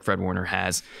status like Fred Warner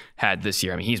has had this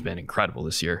year. I mean, he's been incredible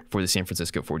this year for the San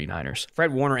Francisco 49ers.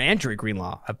 Fred Warner and Dre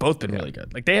Greenlaw have both been really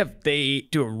good. Like they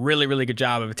do a really, really good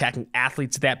job of attacking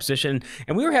athletes at that position.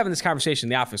 And we were having this conversation in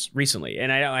the office recently, and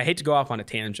I hate to go off on a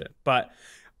tangent, but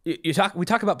we talk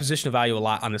about positional value a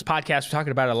lot on this podcast. We're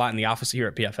talking about it a lot in the office here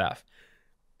at PFF.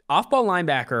 Off-ball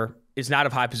linebacker is not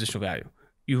of high positional value.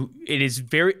 It is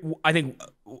very, I think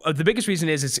the biggest reason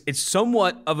is it's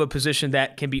somewhat of a position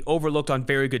that can be overlooked on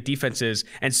very good defenses,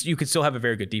 and you can still have a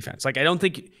very good defense. Like, I don't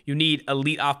think you need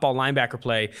elite off-ball linebacker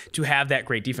play to have that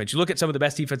great defense. You look at some of the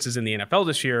best defenses in the NFL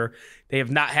this year, they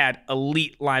have not had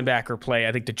elite linebacker play.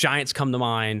 I think the Giants come to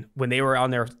mind when they were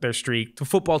on their streak. The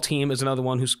football team is another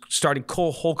one who's starting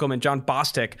Cole Holcomb and John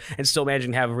Bostic and still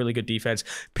managing to have a really good defense.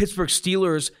 Pittsburgh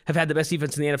Steelers have had the best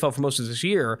defense in the NFL for most of this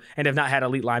year and have not had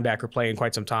elite linebacker play in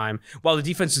quite some time. While the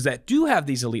defenses that do have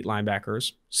these elite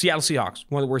linebackers, Seattle Seahawks,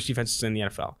 one of the worst defenses in the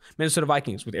NFL. Minnesota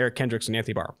Vikings with Eric Kendricks and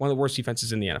Anthony Barr, one of the worst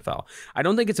defenses in the NFL. I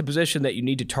don't think it's a position that you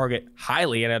need to target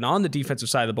highly. And on the defensive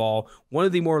side of the ball, one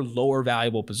of the more lower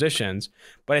valuable positions.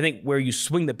 But I think where you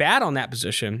swing the bat on that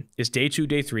position is day 2,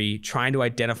 day 3, trying to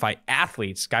identify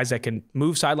athletes, guys that can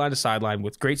move sideline to sideline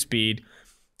with great speed,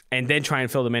 and then try and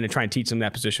fill them in and try and teach them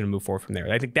that position and move forward from there.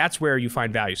 I think that's where you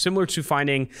find value. Similar to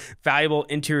finding valuable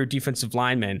interior defensive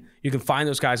linemen, you can find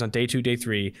those guys on day 2, day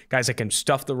 3, guys that can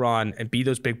stuff the run and be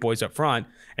those big boys up front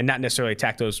and not necessarily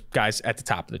attack those guys at the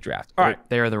top of the draft. All right.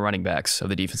 They are the running backs of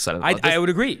the defense side of the ball. I would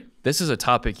agree. This is a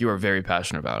topic you are very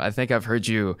passionate about. I think I've heard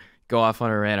you go off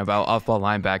on a rant about off-ball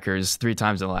linebackers 3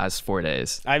 times in the last 4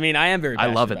 days. I mean, I am very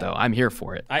passionate I love it, though. I'm here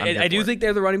for it. I do think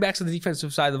they're the running backs of the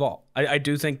defensive side of the ball. I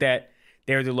do think that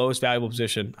they're the lowest valuable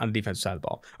position on the defensive side of the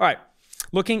ball. All right,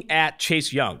 looking at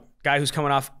Chase Young, guy who's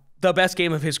coming off the best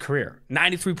game of his career.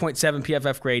 93.7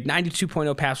 PFF grade,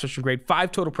 92.0 pass rushing grade,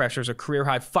 5 total pressures, a career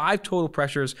high, 5 total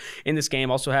pressures in this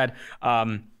game. Also had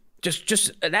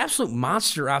just an absolute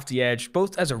monster off the edge,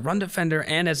 both as a run defender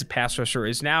and as a pass rusher.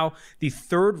 Is now the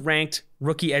 3rd ranked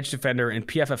rookie edge defender in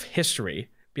PFF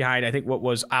history, behind, I think, what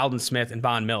was Alden Smith and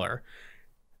Von Miller.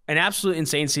 An absolute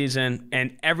insane season,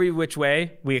 and every which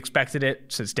way we expected it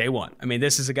since day one. I mean,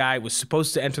 this is a guy who was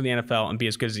supposed to enter the NFL and be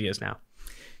as good as he is now.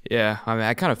 Yeah, I mean,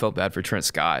 I kind of felt bad for Trent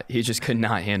Scott. He just could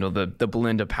not handle the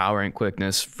blend of power and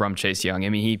quickness from Chase Young. I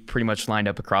mean, he pretty much lined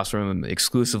up across from him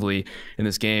exclusively in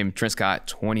this game. Trent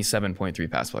Scott, 27.3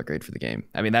 pass block grade for the game.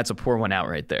 I mean, that's a poor one out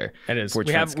right there. It is.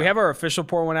 We have our official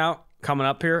poor one out coming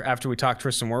up here after we talk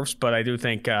Tristan Wirfs, but I do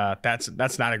think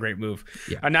that's not a great move.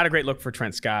 Yeah. Not a great look for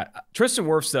Trent Scott. Tristan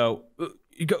Wirfs, though,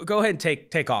 go ahead and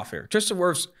take off here. Tristan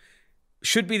Wirfs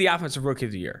should be the offensive rookie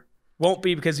of the year. Won't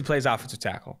be because he plays offensive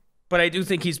tackle. But I do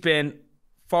think he's been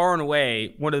far and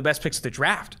away one of the best picks of the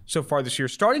draft so far this year,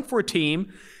 starting for a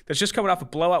team that's just coming off a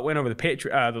blowout win over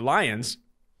the Lions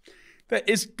that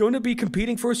is going to be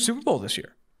competing for a Super Bowl this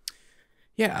year.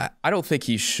 Yeah, I don't think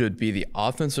he should be the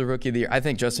offensive rookie of the year. I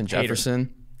think Justin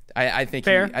Jefferson, I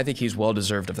think he's well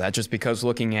deserved of that, just because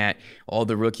looking at all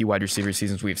the rookie wide receiver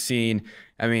seasons we've seen,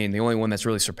 I mean, the only one that's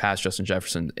really surpassed Justin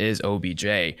Jefferson is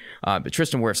OBJ. But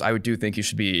Tristan Wirfs, I do think he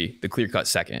should be the clear-cut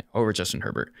second over Justin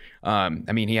Herbert. I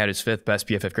mean, he had his 5th best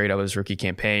PFF grade of his rookie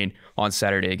campaign on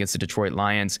Saturday against the Detroit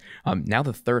Lions. Now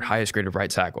the 3rd highest graded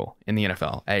right tackle in the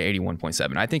NFL at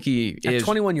 81.7. I think he is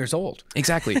 21 years old.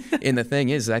 Exactly. And the thing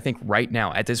is, I think right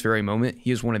now, at this very moment,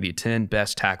 he is one of the 10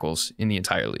 best tackles in the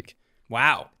entire league.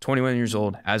 Wow. 21 years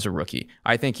old as a rookie.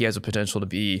 I think he has a potential to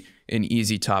be an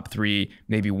easy top 3,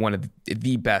 maybe one of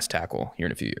the best tackle here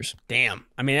in a few years. Damn.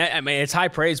 I mean, it's high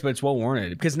praise, but it's well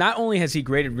warranted, because not only has he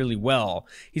graded really well,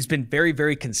 he's been very,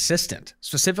 very consistent,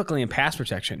 specifically in pass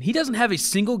protection. He doesn't have a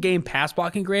single game pass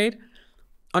blocking grade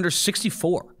under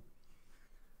 64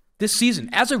 this season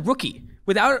as a rookie,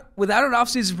 without an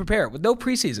offseason prepare, with no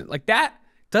preseason. Like, that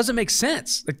doesn't make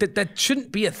sense. Like, that shouldn't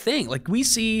be a thing. Like, we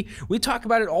talk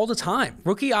about it all the time.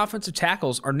 Rookie offensive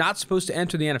tackles are not supposed to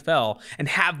enter the NFL and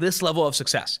have this level of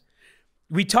success.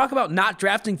 We talk about not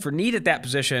drafting for need at that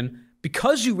position,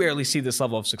 because you rarely see this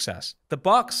level of success. The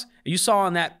Bucs, you saw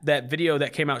on that video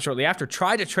that came out shortly after,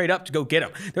 tried to trade up to go get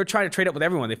him. They're trying to trade up with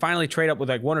everyone. They finally trade up with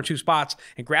like 1 or 2 spots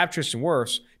and grab Tristan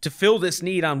Wirfs to fill this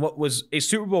need on what was a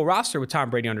Super Bowl roster with Tom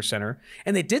Brady under center.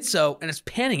 And they did so, and it's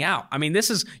panning out. I mean,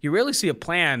 you rarely see a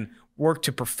plan work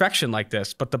to perfection like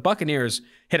this, but the Buccaneers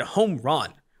hit a home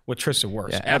run with Tristan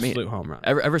Wirfs. Yeah, absolute home run.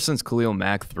 Ever since Khalil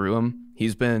Mack threw him,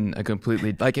 he's been a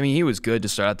completely, he was good to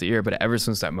start out the year, but ever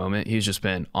since that moment, he's just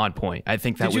been on point. I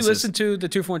think that Did you listen to the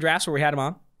 2-for-1 drafts where we had him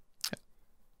on?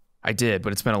 I did,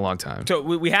 but it's been a long time. So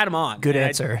we had him on. Good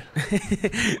answer.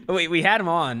 We had him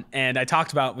on, and we talked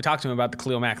to him about the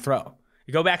Khalil Mack throw.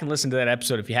 You go back and listen to that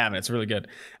episode if you haven't. It's really good.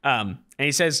 And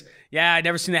he says, yeah, I'd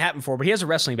never seen that happen before, but he has a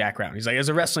wrestling background. He's like, it's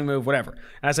a wrestling move, whatever.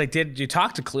 And I was like, did you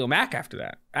talk to Khalil Mack after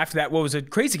that? After that, what was a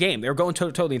crazy game. They were going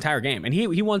toe-to-toe the entire game. And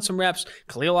he won some reps.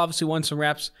 Khalil obviously won some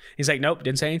reps. He's like, nope,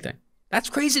 didn't say anything. That's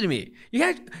crazy to me. You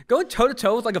got going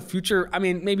toe-to-toe with like a future,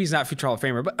 maybe he's not a future Hall of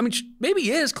Famer, but maybe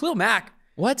he is. Khalil Mack.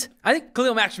 What? I think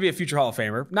Khalil Mack should be a future Hall of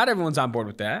Famer. Not everyone's on board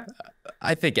with that.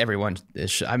 I think everyone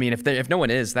is. If no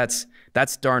one is, that's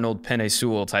Darnold, Penei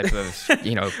Sewell type of,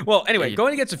 Well, anyway,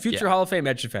 going against a future Hall of Fame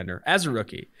edge defender as a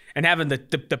rookie and having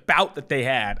the bout that they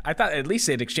had, I thought at least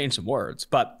they'd exchange some words.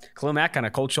 But Khalil Mack kind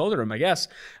of cold shouldered him, I guess.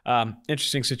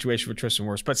 Interesting situation for Tristan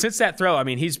Wirfs. But since that throw,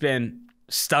 he's been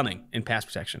stunning in pass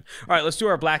protection. All right, let's do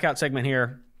our blackout segment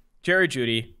here. Jerry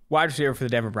Jeudy, wide receiver for the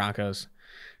Denver Broncos,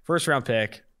 first round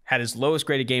pick. Had his lowest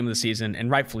graded game of the season,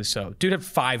 and rightfully so. Dude had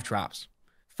 5 drops.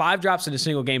 5 drops in a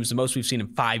single game is the most we've seen in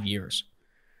 5 years.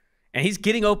 And he's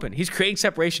getting open. He's creating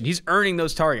separation. He's earning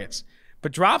those targets.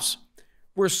 But drops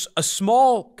were a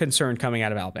small concern coming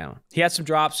out of Alabama. He had some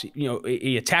drops.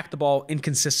 He attacked the ball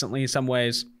inconsistently in some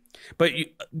ways. But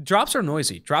drops are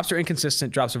noisy. Drops are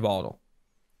inconsistent. Drops are volatile.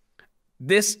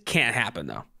 This can't happen,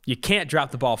 though. You can't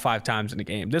drop the ball 5 times in a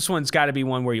game. This one's got to be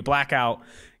one where you black out,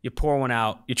 you pour one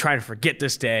out, you try to forget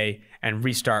this day and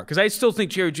restart. Because I still think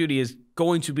Jerry Jeudy is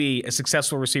going to be a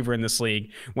successful receiver in this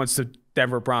league once the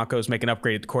Denver Broncos make an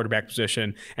upgrade at the quarterback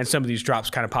position and some of these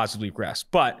drops kind of positively regress.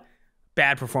 But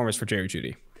bad performance for Jerry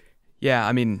Jeudy.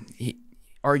 Yeah,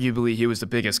 arguably he was the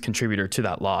biggest contributor to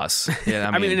that loss.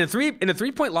 Yeah, in a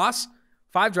 3-point loss,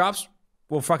 5 drops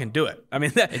will fucking do it.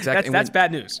 That's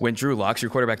bad news. When Drew Lock's your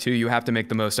quarterback too, you have to make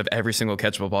the most of every single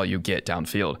catchable ball you get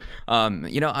downfield.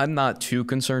 I'm not too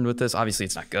concerned with this. Obviously,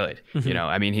 it's not good.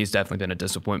 Mm-hmm. He's definitely been a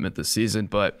disappointment this season.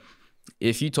 But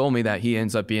if you told me that he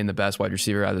ends up being the best wide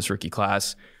receiver out of this rookie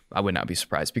class, I would not be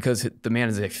surprised because the man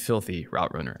is a filthy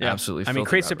route runner. Yeah. Absolutely filthy.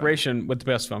 Create separation with the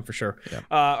best of them for sure. Yeah.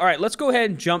 All right, let's go ahead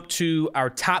and jump to our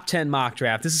top 10 mock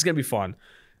draft. This is going to be fun.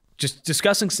 Just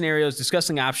discussing scenarios,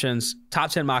 discussing options, top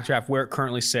 10 mock draft, where it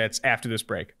currently sits after this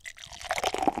break.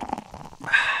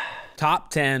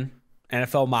 Top 10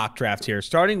 NFL mock draft here,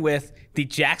 starting with the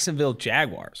Jacksonville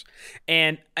Jaguars.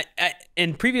 And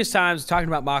in previous times, talking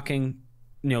about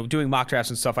doing mock drafts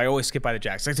and stuff, I always skip by the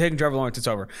Jags. Like taking Trevor Lawrence, it's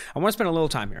over. I want to spend a little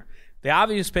time here. The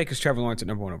obvious pick is Trevor Lawrence at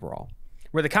number 1 overall.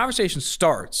 Where the conversation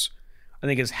starts, I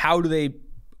think, is how do they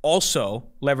also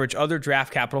leverage other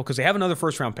draft capital because they have another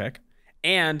first-round pick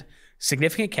and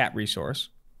significant cap resource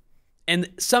and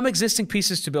some existing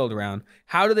pieces to build around.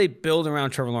 How do they build around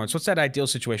Trevor Lawrence? What's that ideal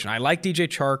situation? I like DJ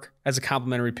Chark as a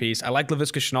complementary piece. I like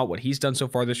Laviska Shenault, what he's done so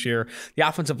far this year. The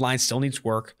offensive line still needs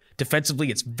work. Defensively,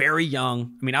 it's very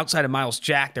young. Outside of Myles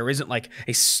Jack, there isn't like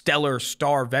a stellar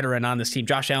star veteran on this team.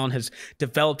 Josh Allen has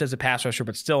developed as a pass rusher,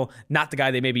 but still not the guy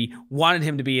they maybe wanted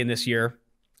him to be in this year.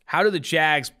 How do the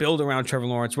Jags build around Trevor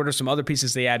Lawrence? What are some other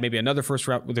pieces they add? Maybe another first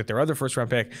round with their other first round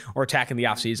pick or attacking the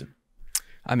offseason?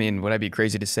 Would I be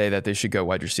crazy to say that they should go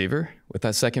wide receiver with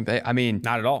that second pick?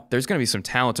 Not at all. There's going to be some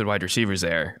talented wide receivers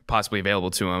there, possibly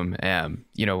available to them.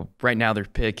 Right now they're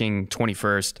picking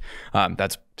 21st.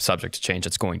 That's subject to change.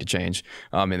 It's going to change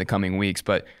in the coming weeks.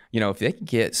 But, if they can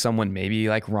get someone maybe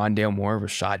like Rondale Moore,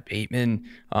 Rashad Bateman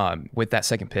with that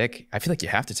second pick, I feel like you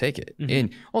have to take it. Mm-hmm. And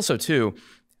also, too,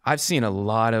 I've seen a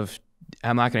lot of,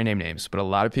 I'm not going to name names, but a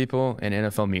lot of people in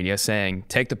NFL media saying,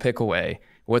 take the pick away.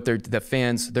 The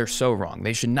fans, they're so wrong.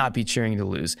 They should not be cheering to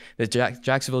lose. The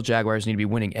Jacksonville Jaguars need to be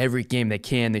winning every game they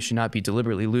can. They should not be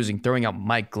deliberately losing, throwing out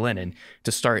Mike Glennon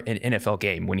to start an NFL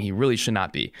game when he really should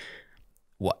not be.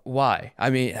 Why?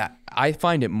 I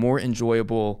find it more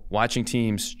enjoyable watching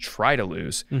teams try to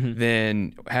lose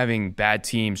than having bad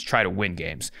teams try to win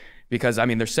games. Because,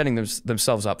 they're setting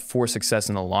themselves up for success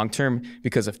in the long term.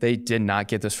 Because if they did not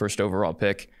get this first overall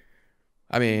pick,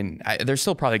 they're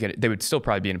still they would still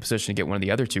probably be in a position to get one of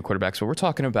the other 2 quarterbacks. But we're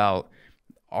talking about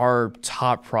our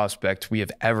top prospect we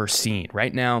have ever seen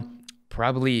right now.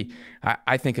 Probably,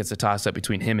 I think it's a toss up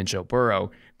between him and Joe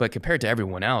Burrow. But compared to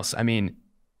everyone else, I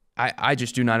I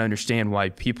just do not understand why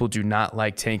people do not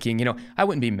like tanking. You know, I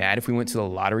wouldn't be mad if we went to the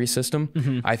lottery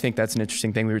system. I think that's an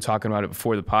interesting thing. We were talking about it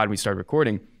before the pod we started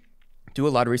recording. Do a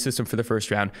lottery system for the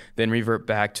first round, then revert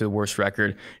back to the worst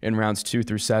record in rounds 2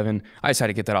 through 7. I just had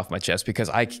to get that off my chest because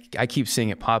I keep seeing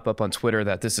it pop up on Twitter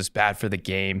that this is bad for the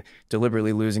game,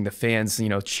 deliberately losing the fans, you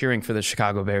know, cheering for the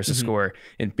Chicago Bears to score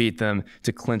and beat them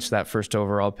to clinch that first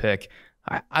overall pick.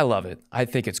 I love it. I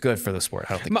think it's good for the sport.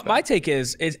 I don't think my take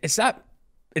is it's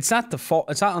not the fault.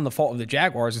 It's not on the fault of the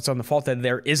Jaguars. It's on the fault that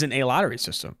there isn't a lottery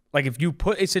system. Like if you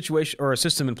put a situation or a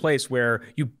system in place where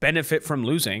you benefit from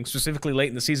losing, specifically late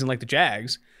in the season, like the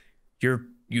Jags,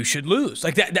 you should lose.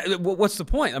 Like that. What's the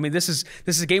point? I mean, this is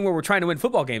a game where we're trying to win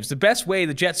football games. The best way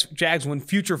the Jags win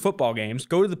future football games,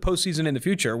 go to the postseason in the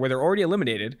future where they're already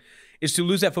eliminated, is to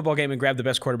lose that football game and grab the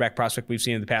best quarterback prospect we've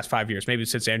seen in the past 5 years. Maybe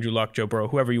it's Andrew Luck, Joe Burrow,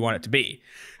 whoever you want it to be.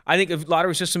 I think a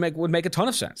lottery system would make a ton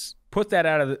of sense. Put that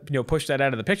out of the, push that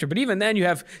out of the picture. But even then, you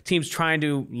have teams trying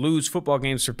to lose football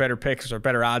games for better picks or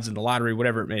better odds in the lottery,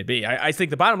 whatever it may be. I think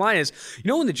the bottom line is,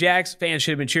 when the Jags fans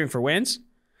should have been cheering for wins?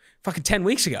 Fucking 10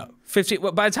 weeks ago.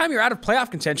 15. By the time you're out of playoff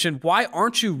contention, why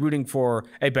aren't you rooting for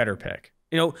a better pick?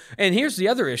 And here's the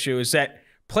other issue is that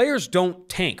players don't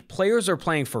tank. Players are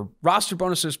playing for roster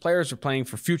bonuses. Players are playing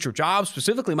for future jobs,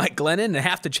 specifically Mike Glennon and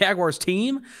half the Jaguars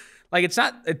team. Like it's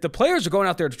not the players are going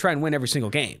out there to try and win every single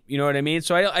game. You know what I mean?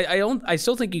 So I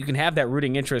still think you can have that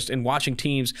rooting interest in watching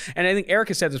teams. And I think Eric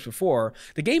has said this before.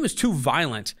 The game is too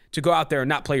violent to go out there and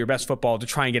not play your best football to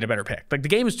try and get a better pick. Like the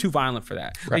game is too violent for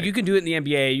that. Right. Like you can do it in the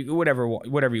NBA,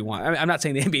 whatever you want. I'm not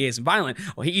saying the NBA isn't violent.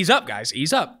 Well, ease up, guys.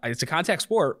 Ease up. It's a contact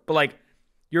sport, but like.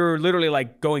 You're literally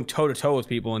like going toe to toe with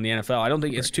people in the NFL. I don't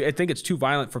think it's too. I think it's too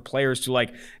violent for players to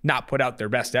like not put out their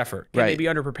best effort. Can they be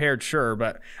underprepared? Sure,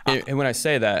 but and when I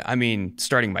say that, I mean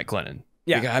starting Mike Glennon.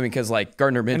 Yeah, I mean because like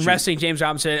Gardner Minshew and resting James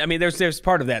Robinson. I mean, there's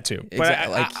part of that too.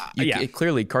 Exactly. But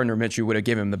clearly Gardner Minshew would have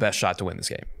given him the best shot to win this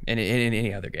game in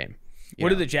any other game. What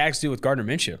do the Jags do with Gardner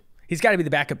Minshew? He's got to be the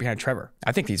backup behind Trevor.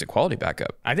 I think he's a quality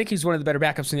backup. I think he's one of the better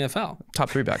backups in the NFL. Top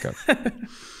 3 backup.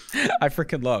 I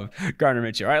freaking love Gardner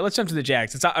Minshew. All right, let's jump to the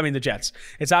Jags. The Jets.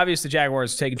 It's obvious the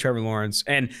Jaguars are taking Trevor Lawrence.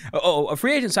 And a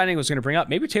free agent signing I was going to bring up,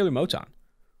 maybe Taylor Moton,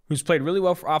 who's played really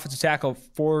well for offensive tackle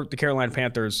for the Carolina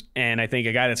Panthers. And I think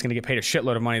a guy that's going to get paid a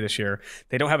shitload of money this year.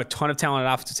 They don't have a ton of talent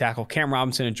at offensive tackle. Cam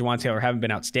Robinson and Juwan Taylor haven't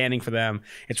been outstanding for them.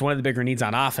 It's one of the bigger needs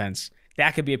on offense.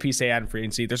 That could be a piece they add in free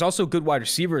agency. There's also good wide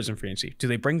receivers in free agency. Do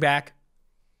they bring back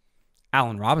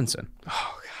Allen Robinson?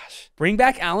 Oh, gosh. Bring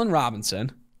back Allen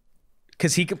Robinson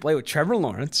because he could play with Trevor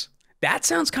Lawrence. That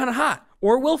sounds kind of hot.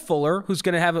 Or Will Fuller, who's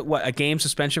going to have a game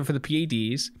suspension for the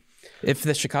PADs. If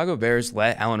the Chicago Bears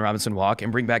let Allen Robinson walk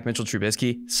and bring back Mitchell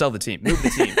Trubisky, sell the team. Move the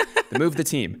team. Move the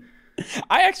team.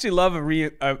 I actually love a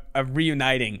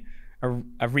reuniting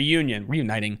of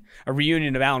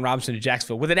Allen Robinson to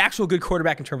Jacksonville with an actual good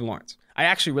quarterback in Trevor Lawrence. I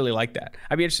actually really like that.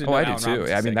 I'd be interested in I do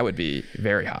too. I mean, that would be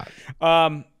very hot.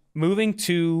 Moving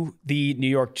to the New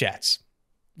York Jets.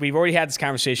 We've already had this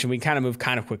conversation. We kind of move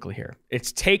kind of quickly here.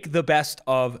 It's take the best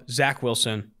of Zach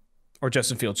Wilson or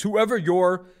Justin Fields. Whoever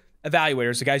your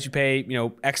evaluators, the guys you pay,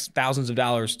 X thousands of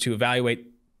dollars to evaluate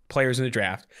players in the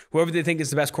draft, whoever they think is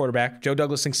the best quarterback, Joe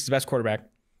Douglas thinks is the best quarterback,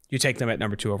 you take them at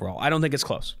number 2 overall. I don't think it's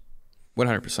close.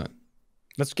 100%.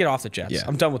 Let's get off the Jets. Yeah.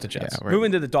 I'm done with the Jets. Yeah,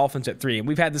 Moving to the Dolphins at 3. And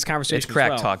we've had this conversation It's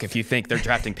crack as well. talk if you think they're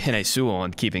drafting Penei Sewell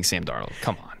and keeping Sam Darnold.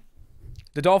 Come on.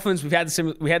 The Dolphins, we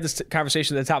had this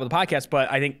conversation at the top of the podcast, but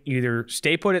I think either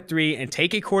stay put at 3 and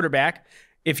take a quarterback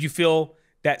if you feel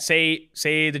that, say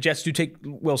the Jets do take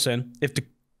Wilson. If the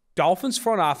Dolphins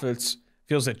front office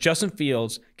feels that Justin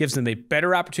Fields gives them a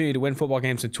better opportunity to win football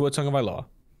games than Tua Tagovailoa,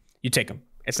 you take him.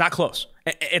 It's not close.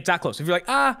 It's not close. If you're like,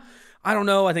 I don't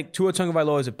know, I think Tua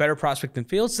Tagovailoa is a better prospect than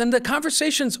Fields, then the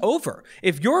conversation's over.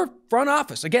 If your front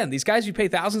office, again, these guys you pay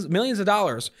millions of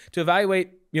dollars to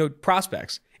evaluate,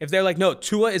 prospects, if they're like, no,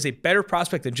 Tua is a better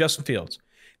prospect than Justin Fields,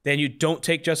 then you don't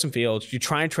take Justin Fields. You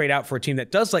try and trade out for a team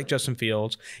that does like Justin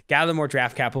Fields, gather more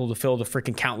draft capital to fill the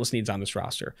freaking countless needs on this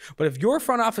roster. But if your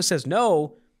front office says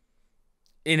no,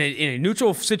 in a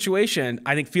neutral situation,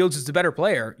 I think Fields is the better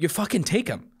player, you fucking take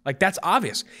him. Like, that's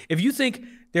obvious. If you think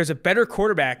there's a better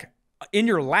quarterback in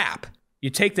your lap, you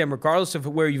take them regardless of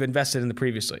where you've invested in the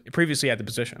previously at the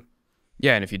position.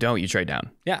 Yeah, and if you don't, you trade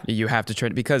down. Yeah. You have to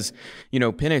trade because,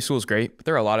 Penei Sewell's great, but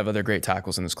there are a lot of other great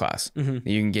tackles in this class. Mm-hmm.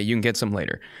 You can get some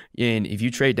later. And if you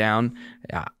trade down,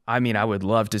 I would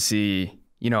love to see,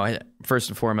 first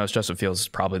and foremost, Justin Fields is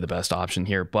probably the best option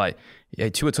here, but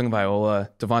Tua Tagovailoa,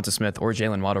 Devonta Smith, or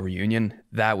Jalen Waddle reunion,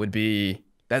 that would be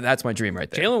that's my dream right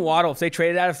there. Jalen Waddle, if they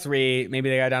traded out of 3, maybe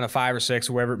they got down to 5 or 6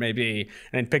 or wherever it may be, and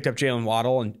then picked up Jalen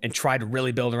Waddle and tried to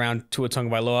really build around Tua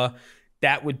Tagovailoa,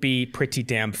 that would be pretty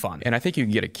damn fun. And I think you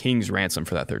can get a king's ransom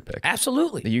for that third pick.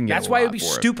 Absolutely. You can get That's why it would be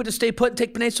stupid to stay put and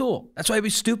take Penei Sewell. That's why it would be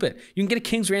stupid. You can get a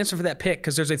king's ransom for that pick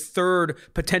because there's a third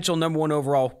potential number 1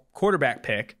 overall quarterback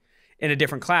pick in a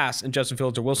different class, and Justin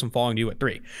Fields or Wilson falling to you at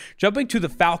 3. Jumping to the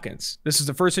Falcons. This is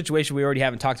the first situation we already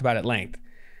haven't talked about at length.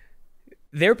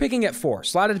 They're picking at 4,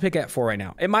 slotted to pick at 4 right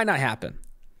now. It might not happen.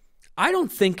 I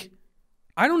don't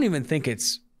even think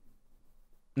it's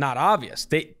not obvious.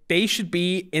 They should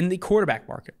be in the quarterback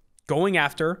market, going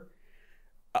after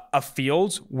a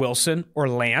Fields, Wilson, or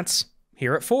Lance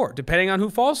here at 4, depending on who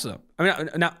falls to them. I mean,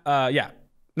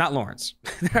 not Lawrence.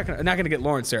 They're not gonna get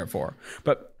Lawrence there at 4,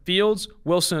 but Fields,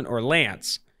 Wilson, or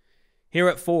Lance here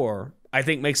at 4, I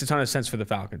think makes a ton of sense for the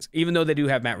Falcons, even though they do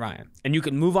have Matt Ryan. And you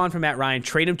can move on from Matt Ryan,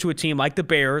 trade him to a team like the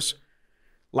Bears,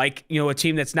 like, a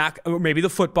team that's not, or maybe the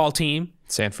football team.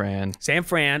 San Fran,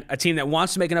 a team that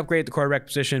wants to make an upgrade at the quarterback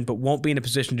position, but won't be in a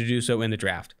position to do so in the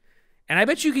draft. And I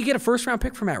bet you could get a first-round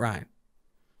pick for Matt Ryan,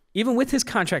 even with his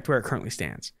contract where it currently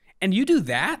stands. And you do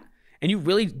that, and you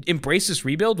really embrace this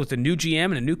rebuild with a new GM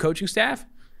and a new coaching staff,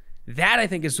 that I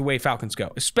think is the way Falcons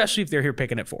go, especially if they're here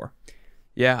picking at 4.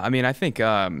 Yeah, I mean, I think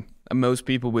most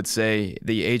people would say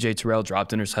the A.J. Terrell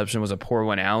dropped interception was a pour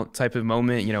one out type of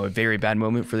moment, a very bad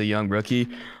moment for the young rookie.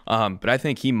 But I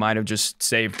think he might have just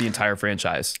saved the entire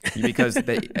franchise because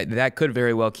that could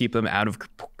very well keep them out of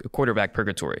quarterback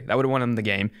purgatory. That would have won them the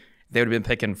game. They would have been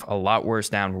picking a lot worse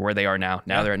down where they are now.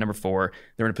 Now they're at number 4.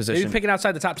 They're in a position. They're picking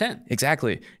outside the top 10.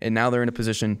 Exactly. And now they're in a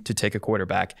position to take a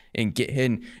quarterback and get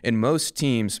in. And most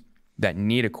teams that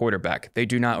need a quarterback, they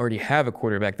do not already have a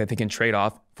quarterback that they can trade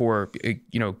off for,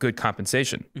 good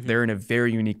compensation. Mm-hmm. They're in a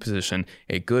very unique position,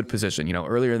 a good position.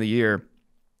 Earlier in the year,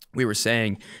 we were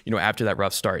saying, after that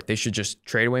rough start, they should just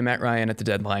trade away Matt Ryan at the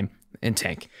deadline and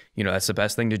tank. That's the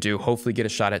best thing to do. Hopefully get a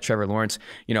shot at Trevor Lawrence.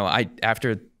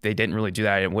 After they didn't really do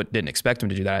that, I didn't expect him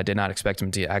to do that. I did not expect him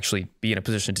to actually be in a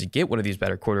position to get one of these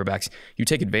better quarterbacks. You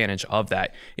take advantage of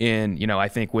that. And, I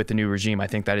think with the new regime, I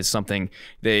think that is something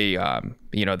they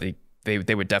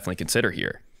would definitely consider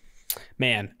here.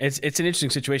 Man, it's an interesting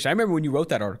situation. I remember when you wrote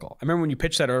that article. I remember when you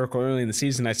pitched that article early in the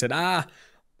season. I said, I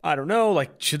don't know,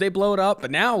 should they blow it up? But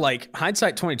now,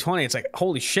 hindsight 2020, it's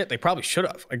holy shit, they probably should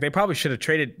have. They probably should have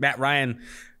traded Matt Ryan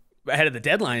ahead of the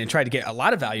deadline and tried to get a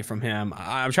lot of value from him.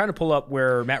 I'm trying to pull up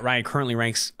where Matt Ryan currently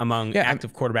ranks among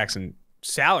active quarterbacks in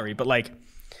salary. But,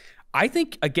 I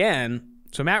think, again,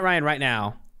 so Matt Ryan right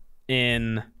now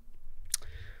in,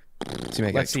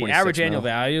 let's see, average annual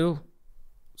value,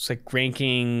 it's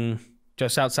ranking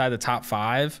just outside the top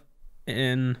 5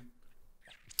 in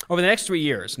over the next 3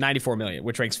 years, $94 million,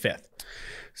 which ranks 5th.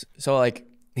 So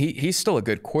he's still a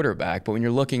good quarterback, but when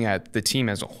you're looking at the team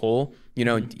as a whole,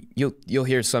 you'll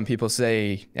hear some people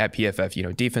say at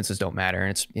PFF, defenses don't matter,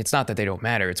 and it's not that they don't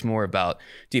matter. It's more about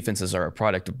defenses are a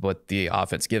product of what the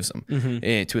offense gives them,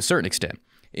 and to a certain extent.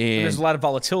 And there's a lot of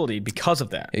volatility because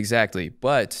of that. Exactly,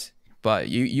 but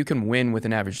you can win with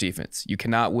an average defense. You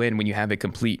cannot win when you have a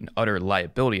complete and utter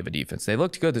liability of a defense. They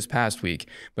looked good this past week,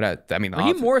 but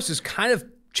Raheem Morris has kind of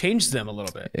changed them a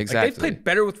little bit. Exactly. They've played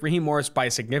better with Raheem Morris by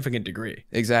a significant degree.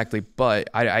 Exactly, but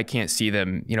I can't see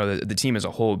them, the team as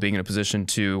a whole being in a position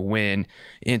to win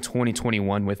in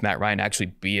 2021 with Matt Ryan actually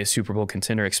be a Super Bowl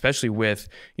contender, especially with,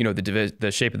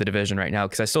 the shape of the division right now,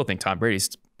 because I still think Tom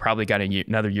Brady's probably got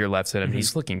another year left in him. Mm-hmm.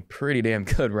 He's looking pretty damn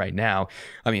good right now.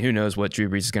 I mean, who knows what Drew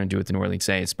Brees is going to do with the New Orleans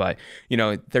Saints, but,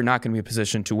 they're not going to be in a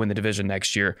position to win the division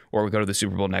next year or go to the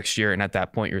Super Bowl next year. And at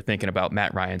that point, you're thinking about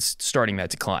Matt Ryan's starting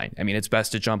that decline. I mean, it's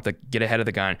best to get ahead of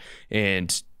the gun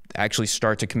and actually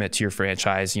start to commit to your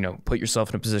franchise, put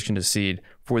yourself in a position to seed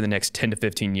for the next 10 to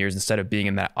 15 years instead of being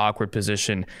in that awkward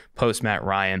position post Matt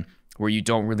Ryan where you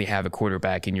don't really have a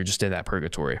quarterback and you're just in that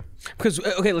purgatory. Because,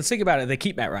 okay, let's think about it. They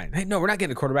keep Matt Ryan. Hey, no, we're not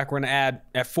getting a quarterback. We're going to add,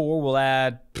 at 4, we'll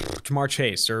add Jamar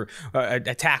Chase or a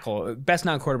tackle, best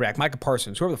non-quarterback, Micah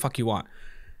Parsons, whoever the fuck you want.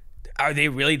 Are they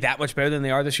really that much better than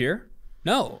they are this year?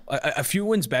 No. A few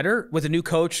wins better with a new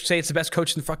coach. Say it's the best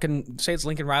coach in say it's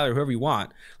Lincoln Riley or whoever you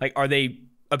want. Are they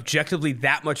objectively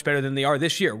that much better than they are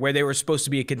this year, where they were supposed to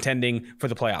be contending for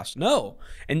the playoffs? No.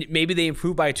 And maybe they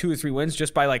improved by 2 or 3 wins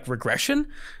just by regression,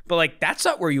 but that's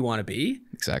not where you want to be.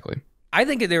 Exactly. I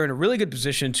think they're in a really good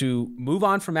position to move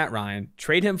on from Matt Ryan,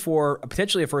 trade him for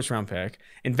potentially a first-round pick,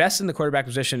 invest in the quarterback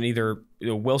position, either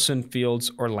Wilson,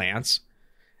 Fields, or Lance,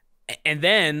 and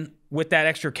then with that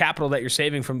extra capital that you're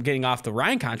saving from getting off the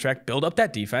Ryan contract, build up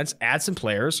that defense, add some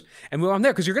players, and move on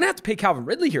there, because you're going to have to pay Calvin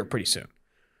Ridley here pretty soon.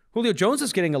 Julio Jones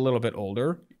is getting a little bit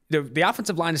older. The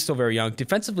offensive line is still very young.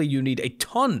 Defensively, you need a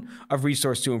ton of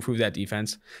resource to improve that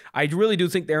defense. I really do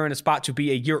think they're in a spot to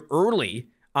be a year early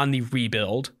on the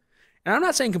rebuild. And I'm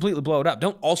not saying completely blow it up.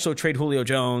 Don't also trade Julio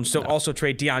Jones. Don't also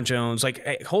trade Deion Jones. Like,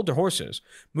 hey, hold their horses.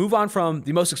 Move on from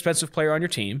the most expensive player on your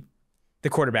team, the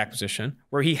quarterback position,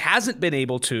 where he hasn't been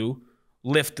able to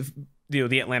lift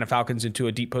the Atlanta Falcons into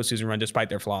a deep postseason run despite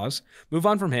their flaws. Move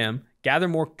on from him, gather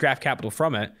more draft capital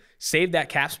from it, save that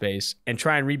cap space, and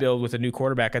try and rebuild with a new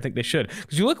quarterback. I think they should.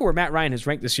 Because you look at where Matt Ryan has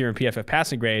ranked this year in PFF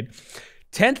passing grade,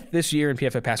 10th this year in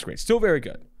PFF passing grade. Still very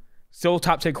good. Still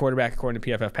top 10 quarterback according to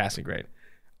PFF passing grade.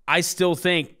 I still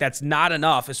think that's not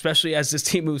enough, especially as this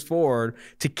team moves forward,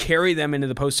 to carry them into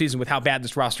the postseason with how bad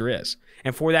this roster is.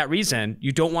 And for that reason,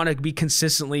 you don't want to be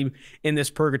consistently in this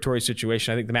purgatory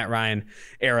situation. I think the Matt Ryan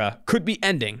era could be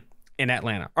ending in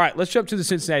Atlanta. All right, let's jump to the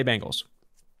Cincinnati Bengals.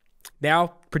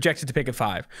 Now projected to pick at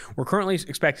 5. We're currently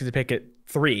expected to pick at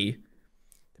 3.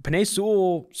 The Penei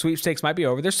Sewell sweepstakes might be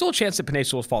over. There's still a chance that Penei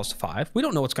Sewell falls to 5. We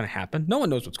don't know what's going to happen. No one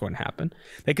knows what's going to happen.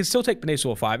 They can still take Penei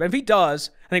Sewell 5. And if he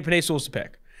does, I think Penei Sewell's the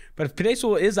pick. But if Penei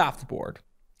Sewell is off the board,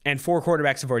 and 4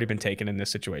 quarterbacks have already been taken in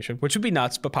this situation, which would be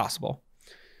nuts, but possible,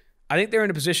 I think they're in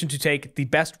a position to take the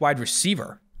best wide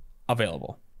receiver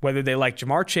available. Whether they like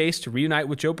Jamar Chase to reunite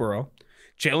with Joe Burrow,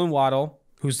 Jalen Waddle,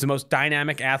 who's the most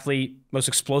dynamic athlete, most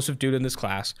explosive dude in this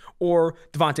class, or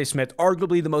Devontae Smith,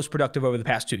 arguably the most productive over the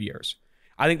past 2 years.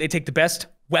 I think they take the best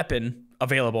weapon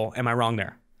available. Am I wrong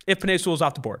there? If Penei Sewell's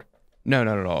off the board. No,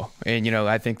 not at all. And,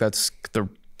 I think that's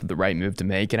the right move to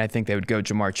make. And I think they would go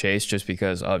Jamar Chase just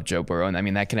because of Joe Burrow. And I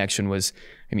mean, that connection was,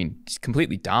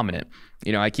 completely dominant.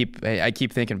 I keep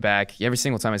thinking back every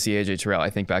single time I see AJ Terrell, I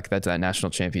think back to that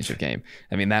national championship game.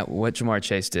 What Jamar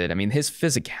Chase did, his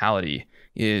physicality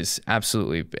is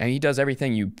absolutely, and he does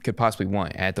everything you could possibly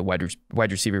want at the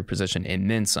wide receiver position and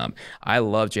then some. I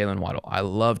love Jalen Waddle. I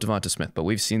love Devonta Smith, but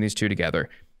we've seen these two together.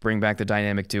 Bring back the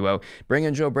dynamic duo. Bring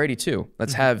in Joe Brady too.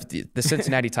 Let's have the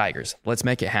Cincinnati Tigers. Let's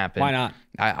make it happen. Why not?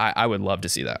 I would love to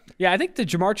see that. Yeah, I think the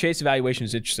Jamar Chase evaluation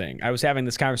is interesting. I was having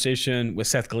this conversation with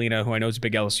Seth Galina, who I know is a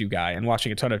big LSU guy, and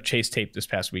watching a ton of Chase tape this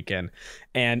past weekend.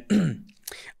 And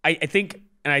I think,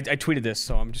 and I tweeted this,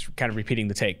 so I'm just kind of repeating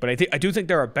the take, but I do think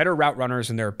there are better route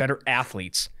runners and there are better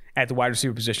athletes at the wide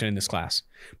receiver position in this class.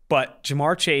 But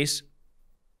Jamar Chase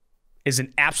is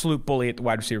an absolute bully at the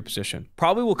wide receiver position.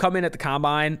 Probably will come in at the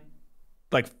combine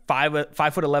like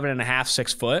 5'11" and a half,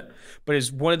 6 foot, but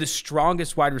is one of the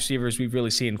strongest wide receivers we've really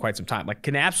seen in quite some time. Like,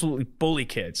 can absolutely bully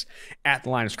kids at the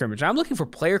line of scrimmage. And I'm looking for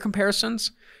player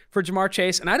comparisons for Jamar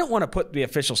Chase, and I don't want to put the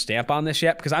official stamp on this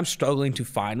yet because I'm struggling to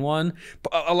find one.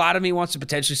 But a lot of me wants to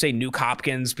potentially say Nuke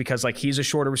Hopkins because like he's a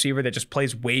shorter receiver that just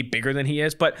plays way bigger than he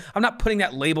is. But I'm not putting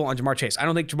that label on Jamar Chase. I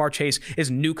don't think Jamar Chase is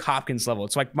Nuke Hopkins level.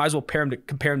 It's like might as well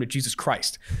compare him to Jesus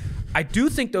Christ. I do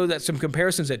think though that some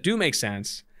comparisons that do make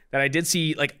sense that I did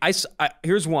see, like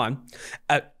here's one,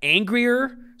 an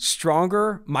angrier,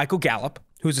 stronger Michael Gallup,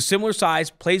 who's a similar size,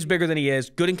 plays bigger than he is,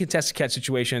 good in contested catch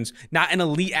situations, not an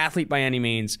elite athlete by any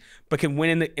means, but can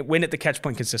win at the catch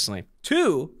point consistently.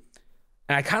 2,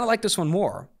 and I kind of like this one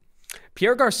more,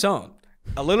 Pierre Garçon,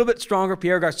 a little bit stronger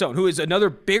Pierre Garçon, who is another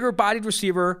bigger bodied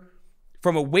receiver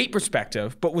from a weight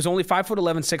perspective, but was only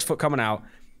 5'11", 6 foot coming out.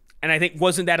 And I think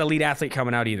wasn't that elite athlete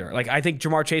coming out either. Like, I think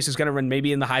Jamar Chase is going to run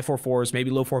maybe in the high 4.4s, maybe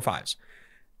low 4.5s.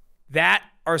 That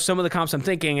are some of the comps I'm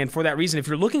thinking. And for that reason, if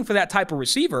you're looking for that type of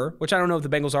receiver, which I don't know if the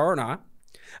Bengals are or not,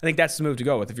 I think that's the move to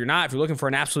go with. If you're not, if you're looking for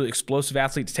an absolute explosive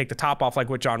athlete to take the top off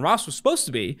like what John Ross was supposed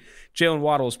to be, Jalen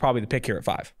Waddle is probably the pick here at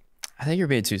 5. I think you're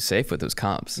being too safe with those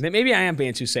comps. Maybe I am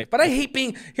being too safe, but I hate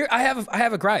being here. I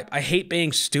have a gripe. I hate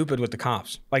being stupid with the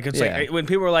comps. Like it's like when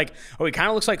people are like, "Oh, he kind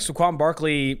of looks like Saquon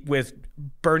Barkley with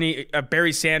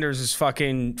Barry Sanders'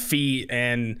 fucking feet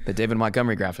and the David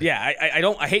Montgomery graphic." Yeah,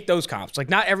 I hate those comps.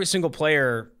 Like not every single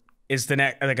player is the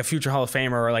next like a future Hall of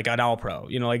Famer or like an All Pro.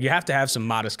 Like you have to have some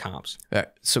modest comps.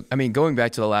 So going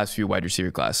back to the last few wide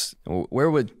receiver class, where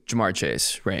would Jamar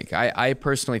Chase rank? I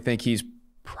personally think he's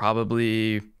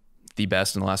probably the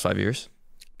best in the last 5 years.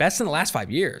 Best in the last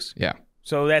 5 years? Yeah.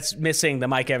 So that's missing the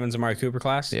Mike Evans and Amari Cooper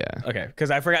class? Yeah. Okay,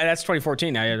 because I forgot. That's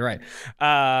 2014 now. You're right.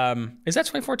 Is that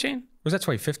 2014? Or was that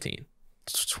 2015?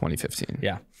 It's 2015.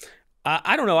 Yeah.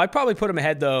 I don't know. I'd probably put him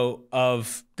ahead, though,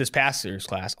 of this past year's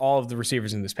class, all of the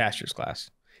receivers in this past year's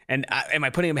class. And am I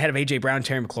putting him ahead of A.J. Brown,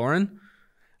 Terry McLaurin?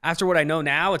 After what I know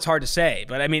now, it's hard to say.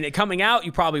 But, coming out,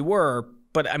 you probably were.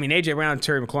 But, A.J. Brown and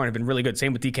Terry McLaurin have been really good.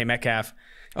 Same with DK Metcalf.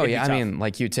 Oh, yeah. I mean,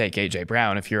 like you take A.J.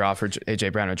 Brown if you're offered A.J.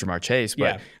 Brown or Jamar Chase.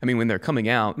 But, I mean, when they're coming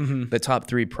out, the top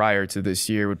 3 prior to this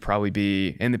year would probably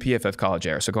be in the PFF college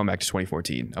era. So going back to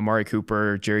 2014, Amari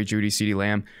Cooper, Jerry Jeudy, CeeDee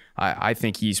Lamb. I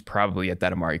think he's probably at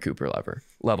that Amari Cooper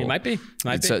level. He might be.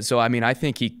 So, I mean, I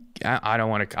think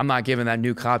I'm not giving that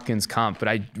Nuke Hopkins comp, but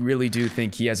I really do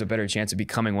think he has a better chance of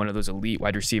becoming one of those elite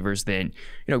wide receivers than,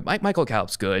 Michael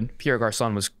Gallup's good. Pierre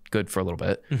Garçon was good for a little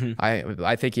bit.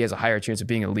 I think he has a higher chance of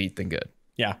being elite than good.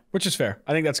 Yeah, which is fair.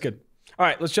 I think that's good. All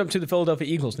right, let's jump to the Philadelphia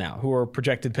Eagles now, who are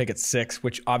projected to pick at 6,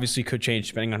 which obviously could change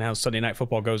depending on how Sunday Night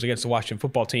Football goes against the Washington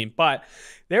football team. But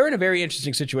they're in a very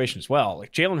interesting situation as well.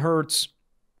 Like Jalen Hurts,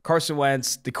 Carson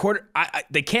Wentz,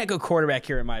 they can't go quarterback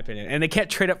here in my opinion, and they can't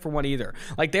trade up for one either.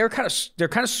 Like they're kind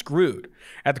of screwed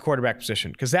at the quarterback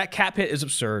position because that cap hit is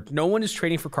absurd. No one is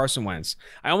trading for Carson Wentz.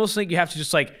 I almost think you have to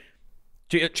just like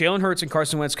Jalen Hurts and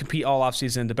Carson Wentz compete all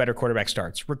offseason. The better quarterback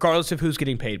starts, regardless of who's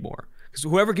getting paid more. Because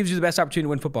whoever gives you the best opportunity to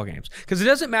win football games. Because it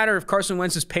doesn't matter if Carson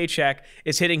Wentz's paycheck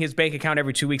is hitting his bank account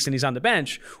every 2 weeks and he's on the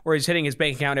bench, or he's hitting his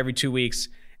bank account every 2 weeks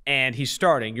and he's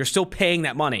starting. You're still paying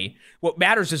that money. What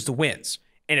matters is the wins.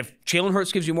 And if Jalen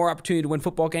Hurts gives you more opportunity to win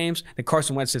football games, then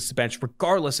Carson Wentz sits the bench,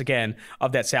 regardless, again,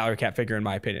 of that salary cap figure, in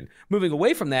my opinion. Moving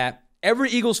away from that, every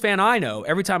Eagles fan I know,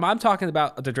 every time I'm talking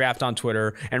about the draft on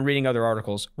Twitter and reading other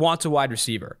articles, wants a wide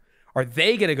receiver. Are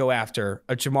they going to go after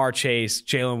a Jamar Chase,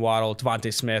 Jalen Waddle,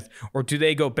 Devontae Smith, or do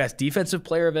they go best defensive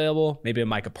player available? Maybe a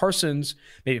Micah Parsons,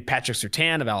 maybe Patrick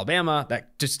Surtain of Alabama.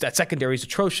 That secondary is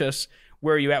atrocious.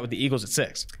 Where are you at with the Eagles at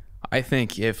 6? I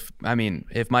think if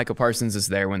Micah Parsons is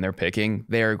there when they're picking,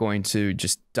 they are going to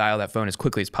just dial that phone as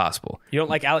quickly as possible. You don't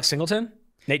like Alex Singleton?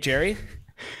 Nate Jerry?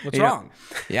 What's wrong?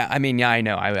 I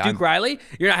know. Duke Riley?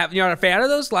 You're not a fan of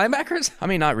those linebackers? I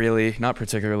mean, not really, not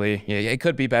particularly. Yeah, it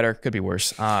could be better, could be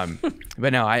worse.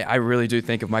 But no, I really do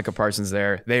think if Micah Parsons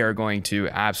there, they are going to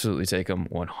absolutely take him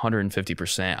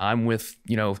 150%. I'm with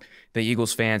the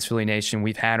Eagles fans, Philly Nation.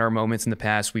 We've had our moments in the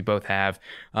past. We both have.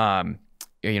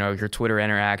 Your Twitter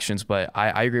interactions, but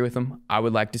I agree with them. I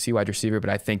would like to see wide receiver,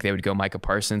 but I think they would go Micah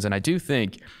Parsons, and I do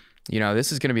think.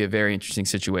 This is going to be a very interesting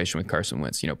situation with Carson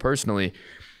Wentz. Personally,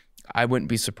 I wouldn't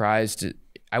be surprised. And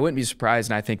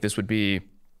I think this would be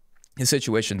a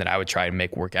situation that I would try to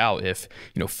make work out if,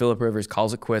 Phillip Rivers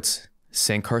calls it quits,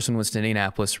 send Carson Wentz to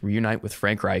Indianapolis, reunite with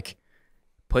Frank Reich,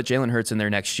 put Jalen Hurts in there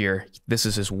next year. This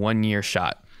is his 1-year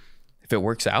shot. If it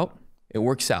works out, it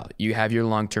works out. You have your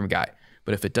long-term guy.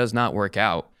 But if it does not work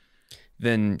out,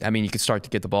 then, you could start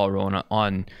to get the ball rolling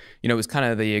on, it was kind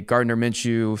of the Gardner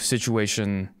Minshew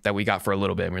situation that we got for a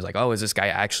little bit. And we were like, oh, is this guy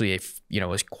actually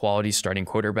a quality starting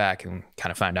quarterback? And kind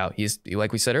of find out he's,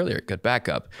 like we said earlier, good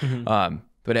backup.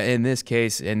 But in this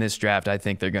case, in this draft, I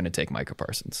think they're going to take Micah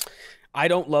Parsons. I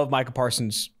don't love Micah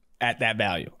Parsons at that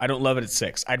value. I don't love it at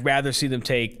 6. I'd rather see them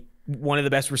take one of the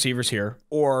best receivers here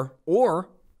or,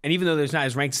 and even though there's not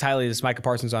as ranked as highly as Micah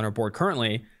Parsons on our board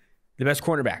currently, the best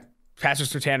cornerback. Patrick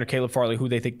Surtain or Caleb Farley, who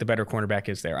they think the better cornerback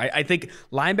is there. I think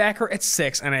linebacker at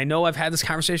 6, and I know I've had this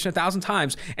conversation 1,000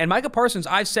 times, and Micah Parsons,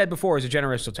 I've said before, is a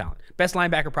generational talent. Best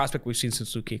linebacker prospect we've seen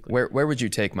since Luke Kuechly. Where would you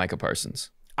take Micah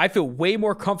Parsons? I feel way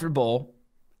more comfortable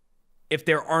if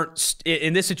there aren't,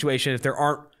 in this situation, if there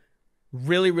aren't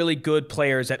really, really good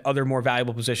players at other more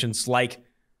valuable positions like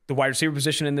the wide receiver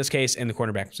position in this case and the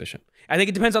cornerback position. I think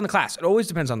it depends on the class. It always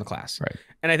depends on the class. Right.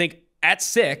 And I think at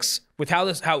 6, with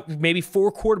how maybe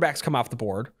 4 quarterbacks come off the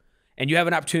board, and you have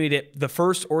an opportunity to the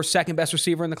first or second best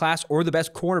receiver in the class or the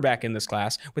best cornerback in this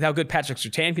class, with how good Patrick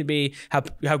Surtain could be,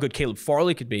 how good Caleb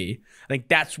Farley could be, I think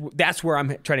that's where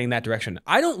I'm trending in that direction.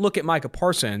 I don't look at Micah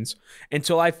Parsons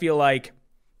until I feel like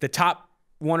the top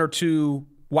 1 or 2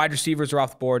 wide receivers are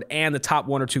off the board and the top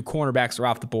 1 or 2 cornerbacks are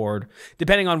off the board,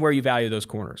 depending on where you value those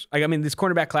corners. This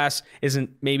cornerback class isn't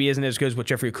as good as what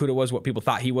Jeffrey Okudah was, what people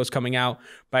thought he was coming out,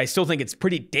 but I still think it's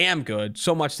pretty damn good,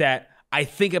 so much that I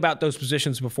think about those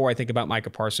positions before I think about Micah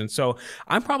Parsons. So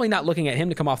I'm probably not looking at him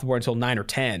to come off the board until 9 or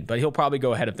 10, but he'll probably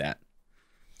go ahead of that.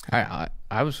 I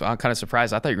was kind of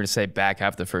surprised. I thought you were going to say back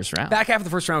half the first round. Back half of the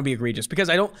first round would be egregious because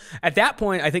at that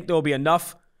point, I think there will be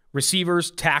enough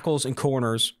receivers, tackles, and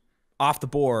corners off the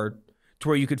board to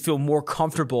where you could feel more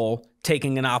comfortable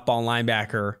taking an off-ball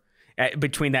linebacker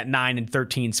between that 9 and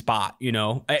 13 spot,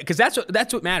 because that's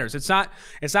what matters. It's not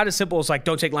as simple as like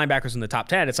don't take linebackers in the top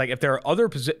 10. It's like if there are other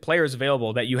players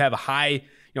available that you have a high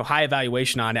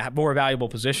evaluation on, at more valuable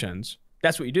positions,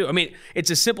 that's what you do.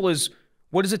 It's as simple as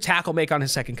what does a tackle make on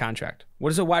his second contract? What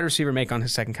does a wide receiver make on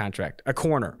his second contract? A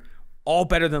corner, all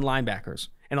better than linebackers.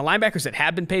 And the linebackers that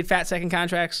have been paid fat second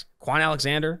contracts, Quan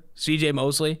Alexander, C.J.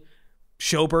 Mosley,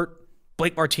 Schobert,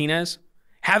 Blake Martinez.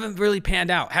 haven't really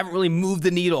panned out, haven't really moved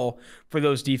the needle for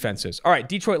those defenses. All right,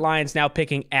 Detroit Lions now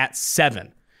picking at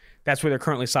 7. That's where they're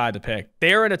currently slotted to pick.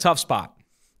 They're in a tough spot.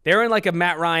 They're in like a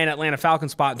Matt Ryan Atlanta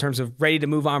Falcons spot in terms of ready to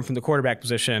move on from the quarterback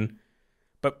position,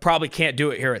 but probably can't do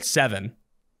it here at 7.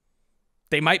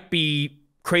 They might be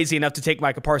crazy enough to take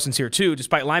Micah Parsons here too,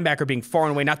 despite linebacker being far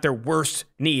and away not their worst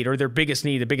need or their biggest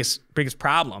need, the biggest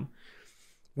problem.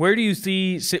 Where do you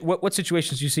see what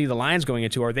situations do you see the Lions going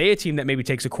into? Are they a team that maybe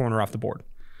takes a corner off the board?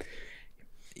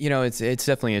 It's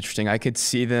definitely interesting. I could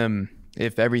see them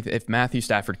if Matthew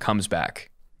Stafford comes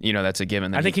back. That's a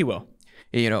given. I think he will.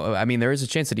 There is a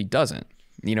chance that he doesn't.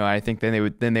 I think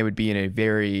then they would be in a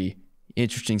very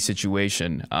interesting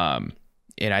situation.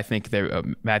 And I think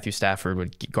Matthew Stafford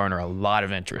would garner a lot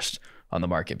of interest on the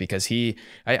market because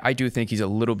I do think he's a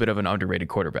little bit of an underrated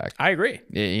quarterback. I agree.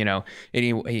 And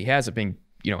he hasn't been,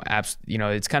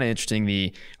 it's kind of interesting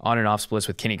the on and off splits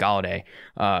with Kenny Golladay.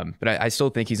 But I still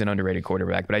think he's an underrated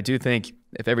quarterback. But I do think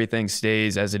if everything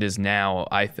stays as it is now,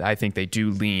 I think they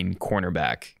do lean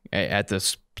cornerback at the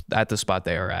spot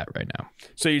they are at right now.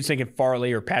 So you're thinking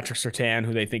Farley or Patrick Surtain,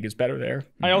 who they think is better there.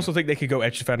 Mm-hmm. I also think they could go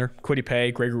edge defender, Kwity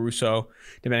Paye, Greg Rousseau,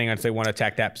 depending on if they want to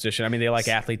attack that position. I mean, they like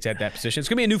athletes at that position. It's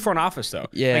going to be a new front office, though.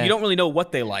 Yeah. Like, you don't really know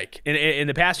what they like. In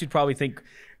the past, you'd probably think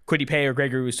Kwity Paye or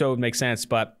Gregory Rousseau would make sense,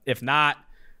 but if not,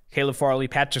 Caleb Farley,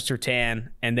 Patrick Surtain,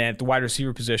 and then at the wide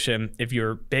receiver position, if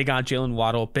you're big on Jalen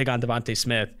Waddle, big on Devontae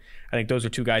Smith, I think those are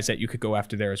two guys that you could go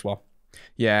after there as well.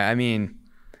 Yeah, I mean,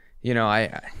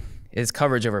 it's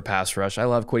coverage over pass rush. I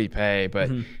love Kwity Paye,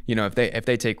 but if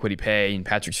they take Kwity Paye and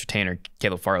Patrick Surtain or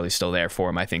Caleb Farley still there for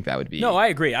him, I think that would be. No, I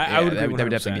agree. I would agree. That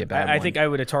would definitely be a bad one. I think I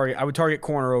would target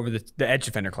corner over the edge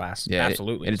defender class. Yeah,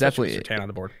 absolutely. It definitely Surtain on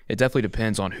the board. It definitely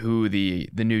depends on who the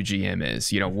new GM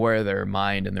is. Where their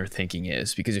mind and their thinking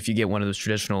is. Because if you get one of those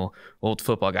traditional old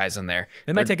football guys in there,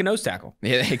 they might take a nose tackle.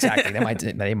 Yeah, exactly.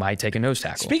 they might take a nose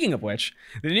tackle. Speaking of which,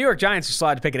 the New York Giants are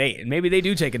slotted to pick at 8, and maybe they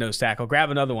do take a nose tackle, grab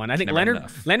another one. I think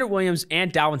Leonard Williams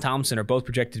and Dalvin Thompson are both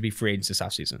projected to be free agents this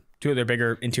offseason. Two of their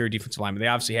bigger interior defensive linemen. They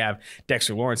obviously have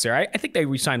Dexter Lawrence there. I think they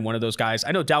re-signed one of those guys.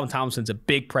 I know Dalvin Thompson's a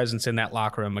big presence in that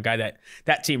locker room, a guy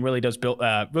that team really does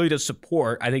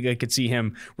support. I think they could see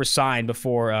him resign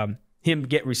before him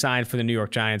get re-signed for the New York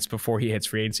Giants before he hits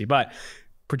free agency. But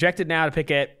projected now to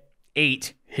pick at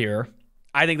 8 here.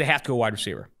 I think they have to go wide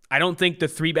receiver. I don't think the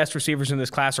 3 best receivers in this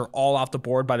class are all off the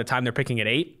board by the time they're picking at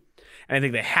 8. And I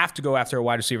think they have to go after a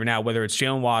wide receiver now, whether it's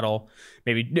Jalen Waddle,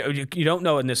 maybe you don't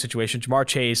know in this situation, Jamar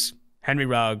Chase,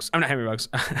 Devontae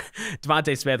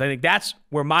Smith. I think that's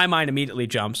where my mind immediately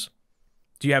jumps.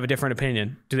 Do you have a different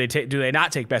opinion? Do they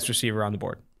not take best receiver on the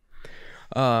board?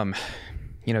 Dave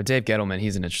Gettleman,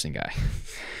 he's an interesting guy.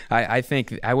 I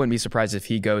think I wouldn't be surprised if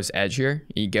he goes edge here.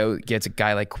 Gets a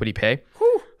guy like Kwity Paye.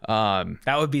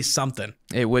 That would be something.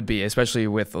 It would be, especially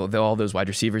with all those wide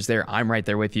receivers there. I'm right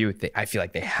there with you. I feel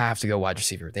like they have to go wide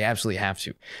receiver. They absolutely have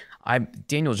to.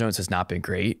 Daniel Jones has not been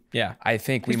great. Yeah. I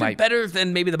think he's been better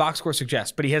than maybe the box score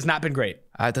suggests, but he has not been great.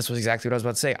 That's exactly what I was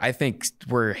about to say. I think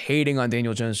we're hating on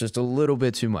Daniel Jones just a little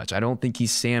bit too much. I don't think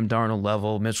he's Sam Darnold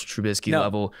level, Mitchell Trubisky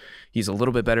level. He's a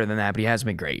little bit better than that, but he hasn't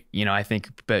been great. I think,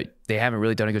 but they haven't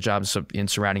really done a good job in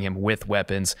surrounding him with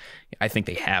weapons. I think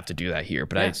they have to do that here,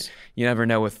 but you never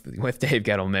know with Dave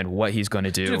Gettleman what he's going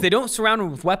to do. Dude, if they don't surround him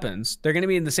with weapons, they're going to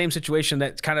be in the same situation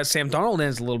that kind of Sam Darnold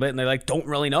is a little bit, and they don't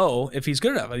really know if he's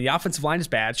good enough. The offensive line is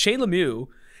bad. Shane Lemieux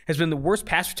has been the worst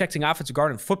pass protecting offensive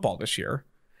guard in football this year.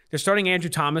 They're starting Andrew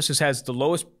Thomas, who has the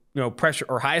lowest pressure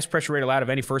or highest pressure rate allowed of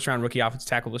any first round rookie offensive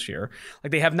tackle this year.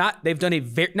 They've done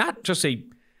not just a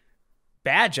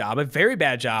bad job, a very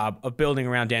bad job of building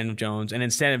around Daniel Jones, and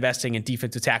instead investing in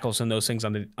defensive tackles and those things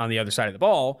on the other side of the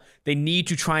ball. They need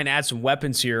to try and add some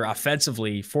weapons here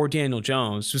offensively for Daniel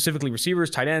Jones, specifically receivers,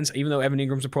 tight ends, even though Evan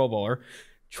Ingram's a Pro Bowler.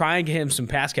 Try and get him some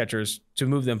pass catchers to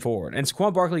move them forward. And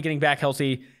Saquon Barkley getting back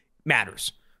healthy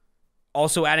matters.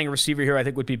 Also adding a receiver here I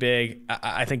think would be big.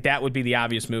 I think that would be the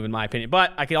obvious move in my opinion.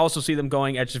 But I could also see them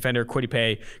going edge defender, Kwity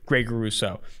Paye, Greg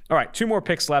Rousseau. All right, 2 more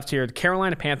picks left here. The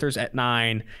Carolina Panthers at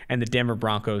 9 and the Denver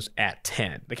Broncos at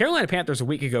 10. The Carolina Panthers a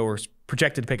week ago were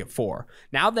projected to pick at 4.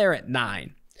 Now they're at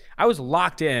 9. I was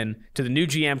locked in to the new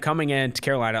GM coming in to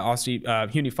Carolina, Austin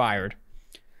Huney fired,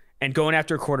 and going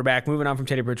after a quarterback, moving on from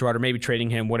Teddy Bridgewater, maybe trading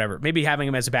him, whatever. Maybe having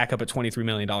him as a backup at $23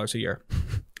 million a year.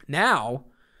 Now,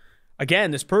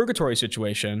 again, this purgatory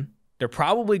situation, they're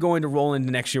probably going to roll into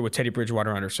next year with Teddy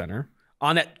Bridgewater under center.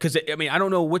 On that, because I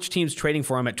don't know which team's trading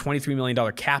for him at $23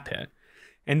 million cap hit,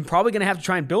 and probably going to have to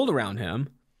try and build around him.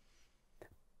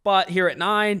 But here at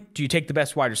 9, do you take the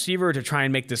best wide receiver to try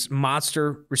and make this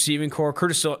monster receiving core?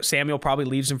 Curtis Samuel probably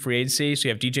leaves in free agency, so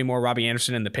you have DJ Moore, Robbie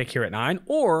Anderson in the pick here at 9.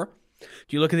 Or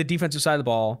Do you look at the defensive side of the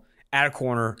ball, add a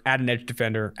corner, add an edge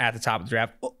defender at the top of the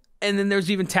draft? And then there's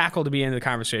even tackle to be in the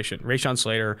conversation. Rashawn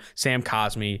Slater, Sam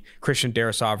Cosmi, Christian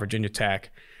Darrisaw, Virginia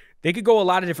Tech. They could go a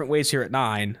lot of different ways here at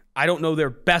 9. I don't know their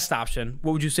best option.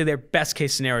 What would you say their best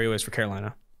case scenario is for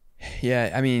Carolina?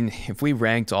 Yeah, I mean, if we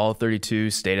ranked all 32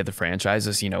 state of the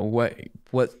franchises,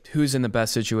 who's in the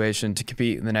best situation to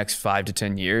compete in the next 5 to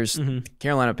 10 years?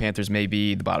 Carolina Panthers may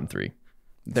be the bottom 3.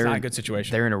 They're not a good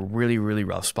situation. They're in a really, really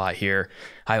rough spot here.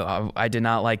 I did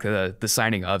not like the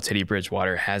signing of Teddy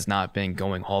Bridgewater. Has not been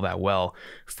going all that well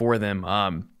for them.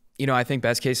 I think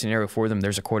best case scenario for them,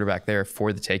 there's a quarterback there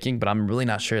for the taking, but I'm really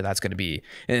not sure that's going to be.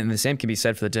 And the same can be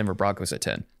said for the Denver Broncos at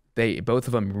 10. Both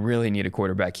of them really need a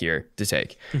quarterback here to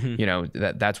take.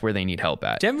 That's where they need help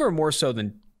at. Denver more so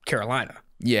than Carolina.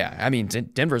 Yeah, I mean,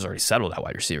 Denver's already settled that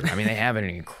wide receiver. I mean, they have an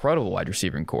incredible wide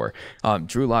receiving core.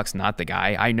 Drew Lock's not the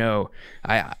guy. I know,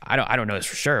 I don't know this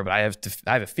for sure, but I have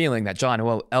a feeling that John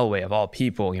Elway, of all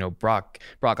people, Brock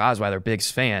Osweiler, Big's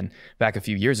fan back a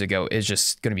few years ago, is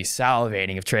just going to be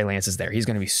salivating if Trey Lance is there. He's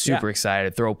going to be super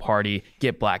excited, throw a party,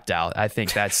 get blacked out. I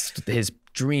think that's his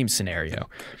dream scenario.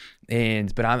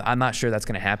 But I'm not sure that's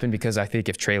going to happen, because I think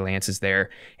if Trey Lance is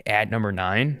there at number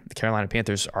 9, the Carolina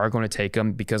Panthers are going to take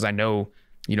him, because I know,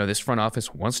 this front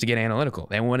office wants to get analytical.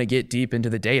 They want to get deep into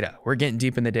the data. We're getting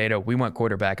deep in the data. We want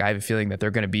quarterback. I have a feeling that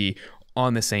they're going to be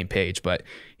on the same page. But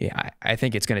yeah, I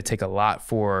think it's going to take a lot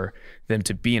for them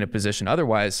to be in a position.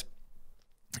 Otherwise,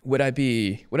 would I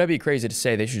be crazy to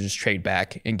say they should just trade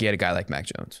back and get a guy like Mac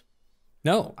Jones?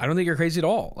 No, I don't think you're crazy at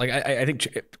all. Like I think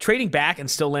trading back and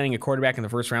still landing a quarterback in the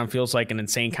first round feels like an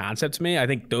insane concept to me. I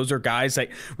think those are guys that,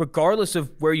 regardless of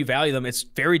where you value them, it's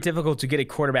very difficult to get a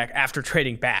quarterback after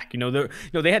trading back.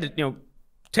 They had to.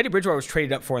 Teddy Bridgewater was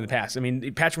traded up for in the past. I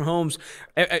mean, Patrick Mahomes,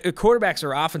 quarterbacks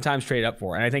are oftentimes traded up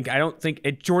for, and I don't think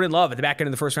Jordan Love at the back end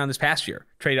of the first round this past year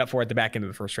traded up for at the back end of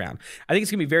the first round. I think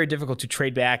it's gonna be very difficult to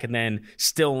trade back and then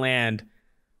still land,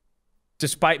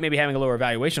 despite maybe having a lower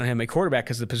valuation on him, a quarterback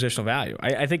because of the positional value.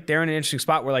 I think they're in an interesting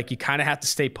spot where you kind of have to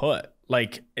stay put.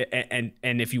 And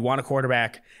if you want a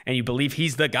quarterback and you believe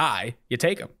he's the guy, you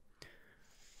take him.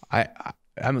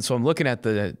 I'm looking at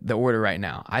the order right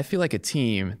now. I feel like a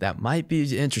team that might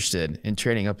be interested in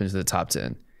trading up into the top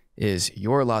 10 is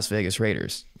your Las Vegas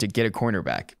Raiders to get a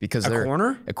cornerback, because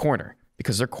a corner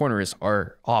because their corners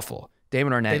are awful.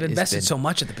 Damon Arnett. They've invested so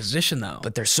much at the position, though.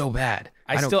 But they're so bad.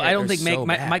 I don't think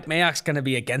Mike Mayock's going to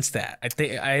be against that.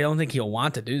 I don't think he'll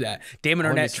want to do that. Damon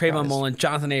Arnett, Trayvon Mullen,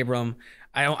 Jonathan Abram.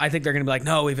 I think they're going to be like,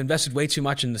 no, we've invested way too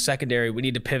much in the secondary. We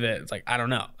need to pivot. It's like, I don't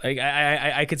know.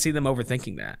 I could see them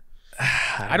overthinking that.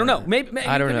 I don't know. Maybe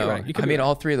I don't know. Right. I mean,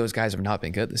 all 3 of those guys have not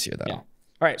been good this year, though. Yeah. All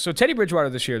right. So Teddy Bridgewater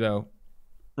this year, though,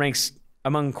 ranks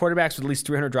among quarterbacks with at least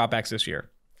 300 dropbacks this year.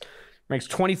 Ranks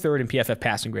 23rd in PFF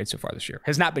passing grade so far this year.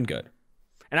 Has not been good.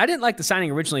 And I didn't like the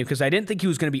signing originally because I didn't think he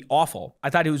was going to be awful. I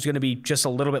thought he was going to be just a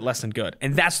little bit less than good.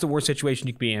 And that's the worst situation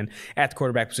you could be in at the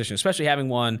quarterback position, especially having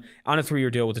one on a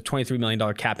 3-year deal with a $23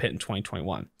 million cap hit in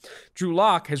 2021. Drew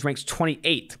Lock has ranked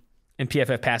 28th in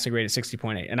PFF passing grade at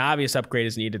 60.8. An obvious upgrade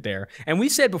is needed there. And we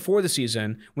said before the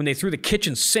season, when they threw the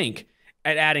kitchen sink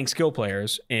at adding skill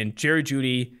players in Jerry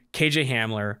Jeudy, KJ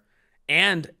Hamler,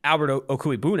 and Albert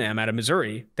Okuibunem out of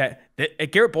Missouri, that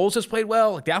Garrett Bowles has played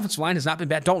well. The offensive line has not been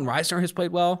bad. Dalton Reisner has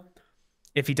played well.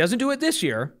 If he doesn't do it this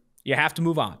year, you have to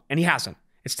move on. And he hasn't.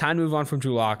 It's time to move on from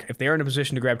Drew Lock. If they're in a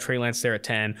position to grab Trey Lance there at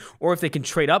 10, or if they can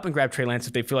trade up and grab Trey Lance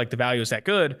if they feel like the value is that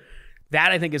good,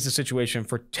 that I think is the situation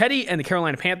for Teddy and the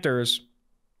Carolina Panthers.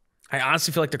 I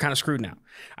honestly feel like they're kind of screwed now.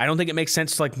 I don't think it makes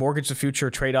sense to mortgage the future,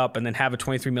 trade up, and then have a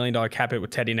 $23 million cap hit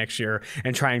with Teddy next year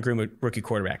and try and groom a rookie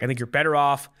quarterback. I think you're better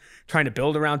off trying to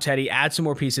build around Teddy, add some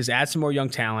more pieces, add some more young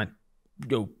talent,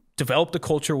 develop the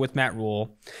culture with Matt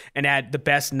Rule, and add the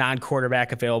best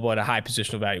non-quarterback available at a high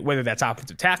positional value, whether that's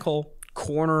offensive tackle,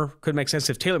 corner could make sense.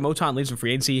 If Taylor Moton leaves in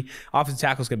free agency, offensive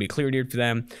tackle is going to be a clear need for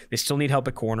them. They still need help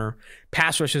at corner.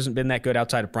 Pass rush hasn't been that good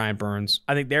outside of Brian Burns.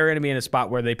 I think they're going to be in a spot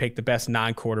where they pick the best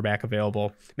non-quarterback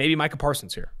available. Maybe Micah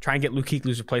Parsons here. Try and get Luke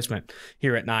Kuechly's replacement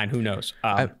here at 9. Who knows?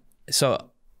 I'm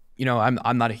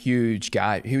not a huge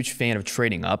fan of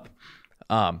trading up.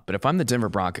 But if I'm the Denver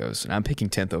Broncos and I'm picking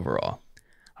 10th overall,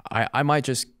 I might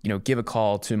just give a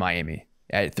call to Miami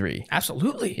at 3.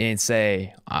 Absolutely. And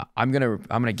say, I'm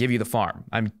gonna give you the farm.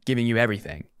 I'm giving you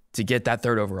everything to get that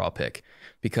 3rd overall pick,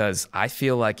 because I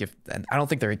feel like I don't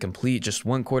think they're incomplete, just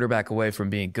one quarterback away from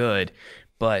being good,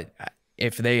 but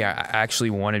if they actually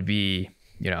want to be,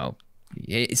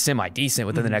 semi-decent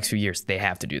within the next few years, they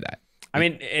have to do that. I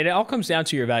mean, it all comes down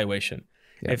to your evaluation.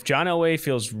 Yeah. If John Elway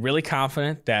feels really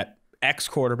confident that X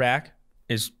quarterback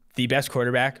is the best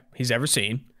quarterback he's ever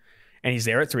seen, and he's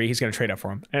there at 3, he's going to trade up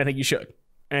for him. And I think you should.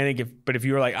 And I think if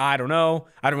you were like, I don't know,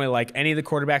 I don't really like any of the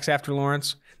quarterbacks after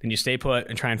Lawrence, then you stay put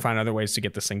and try and find other ways to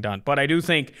get this thing done. But I do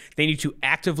think they need to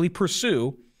actively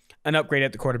pursue an upgrade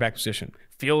at the quarterback position.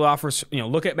 Field offers,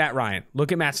 look at Matt Ryan,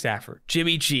 look at Matt Stafford,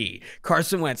 Jimmy G,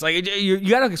 Carson Wentz. Like you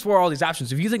got to explore all these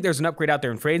options. If you think there's an upgrade out there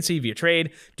in free agency via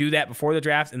trade, do that before the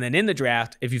draft. And then in the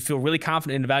draft, if you feel really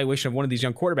confident in the evaluation of one of these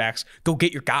young quarterbacks, go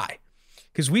get your guy.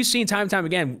 Because we've seen time and time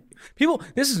again,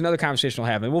 this is another conversation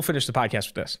we'll have, and we'll finish the podcast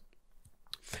with this.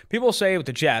 People say with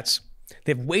the Jets,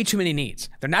 they have way too many needs.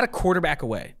 They're not a quarterback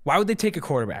away. Why would they take a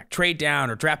quarterback? Trade down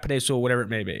or draft Penei Sewell, whatever it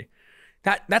may be.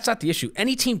 That's not the issue.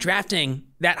 Any team drafting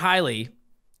that highly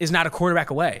is not a quarterback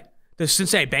away. The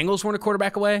Cincinnati Bengals weren't a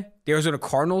quarterback away. The Arizona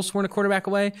Cardinals weren't a quarterback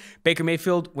away. Baker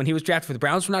Mayfield, when he was drafted for the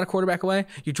Browns, was not a quarterback away.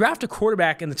 You draft a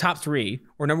quarterback in the top 3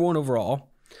 or number 1 overall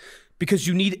because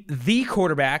you need the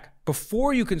quarterback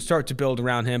before you can start to build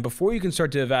around him, before you can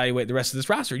start to evaluate the rest of this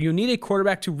roster. You need a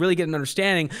quarterback to really get an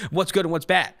understanding of what's good and what's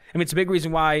bad. I mean, it's a big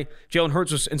reason why Jalen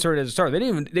Hurts was inserted as a starter.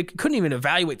 They couldn't even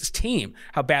evaluate this team,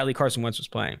 how badly Carson Wentz was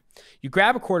playing. You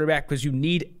grab a quarterback because you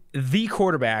need the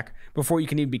quarterback before you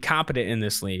can even be competent in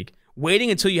this league.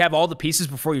 Waiting until you have all the pieces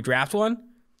before you draft one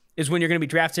is when you're going to be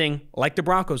drafting like the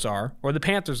Broncos are or the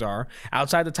Panthers are,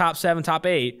 outside the top 7, top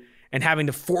 8, and having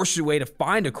to force your way to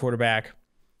find a quarterback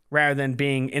rather than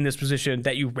being in this position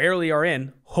that you rarely are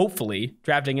in, hopefully,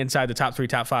 drafting inside the top 3,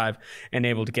 top 5, and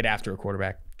able to get after a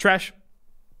quarterback. Tresh,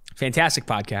 fantastic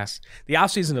podcast. The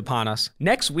offseason is upon us.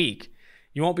 Next week,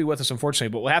 you won't be with us, unfortunately,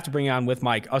 but we'll have to bring you on with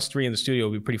Mike. Us 3 in the studio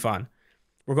will be pretty fun.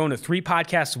 We're going to 3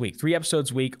 podcasts a week, 3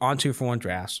 episodes a week on 2-for-1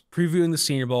 drafts, previewing the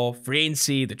Senior Bowl, free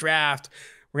agency, the draft.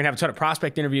 We're going to have a ton of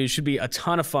prospect interviews. Should be a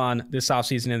ton of fun this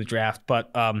offseason in the draft,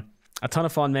 but a ton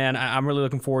of fun, man. I'm really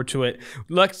looking forward to it.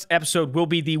 Next episode will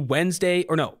be the Wednesday,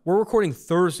 or no, we're recording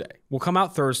Thursday. We'll come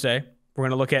out Thursday. We're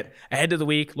going to look at ahead of the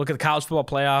week, look at the college football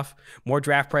playoff, more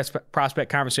draft prospect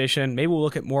conversation. Maybe we'll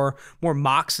look at more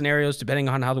mock scenarios depending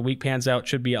on how the week pans out.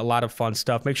 Should be a lot of fun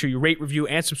stuff. Make sure you rate, review,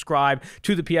 and subscribe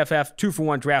to the PFF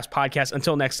 2-for-1 Drafts podcast.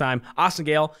 Until next time, Austin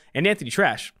Gayle and Anthony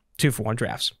Treash, 2-for-1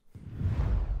 Drafts.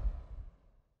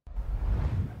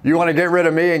 You want to get rid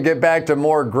of me and get back to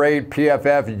more great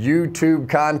PFF YouTube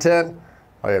content?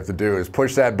 All you have to do is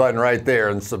push that button right there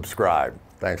and subscribe.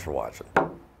 Thanks for watching.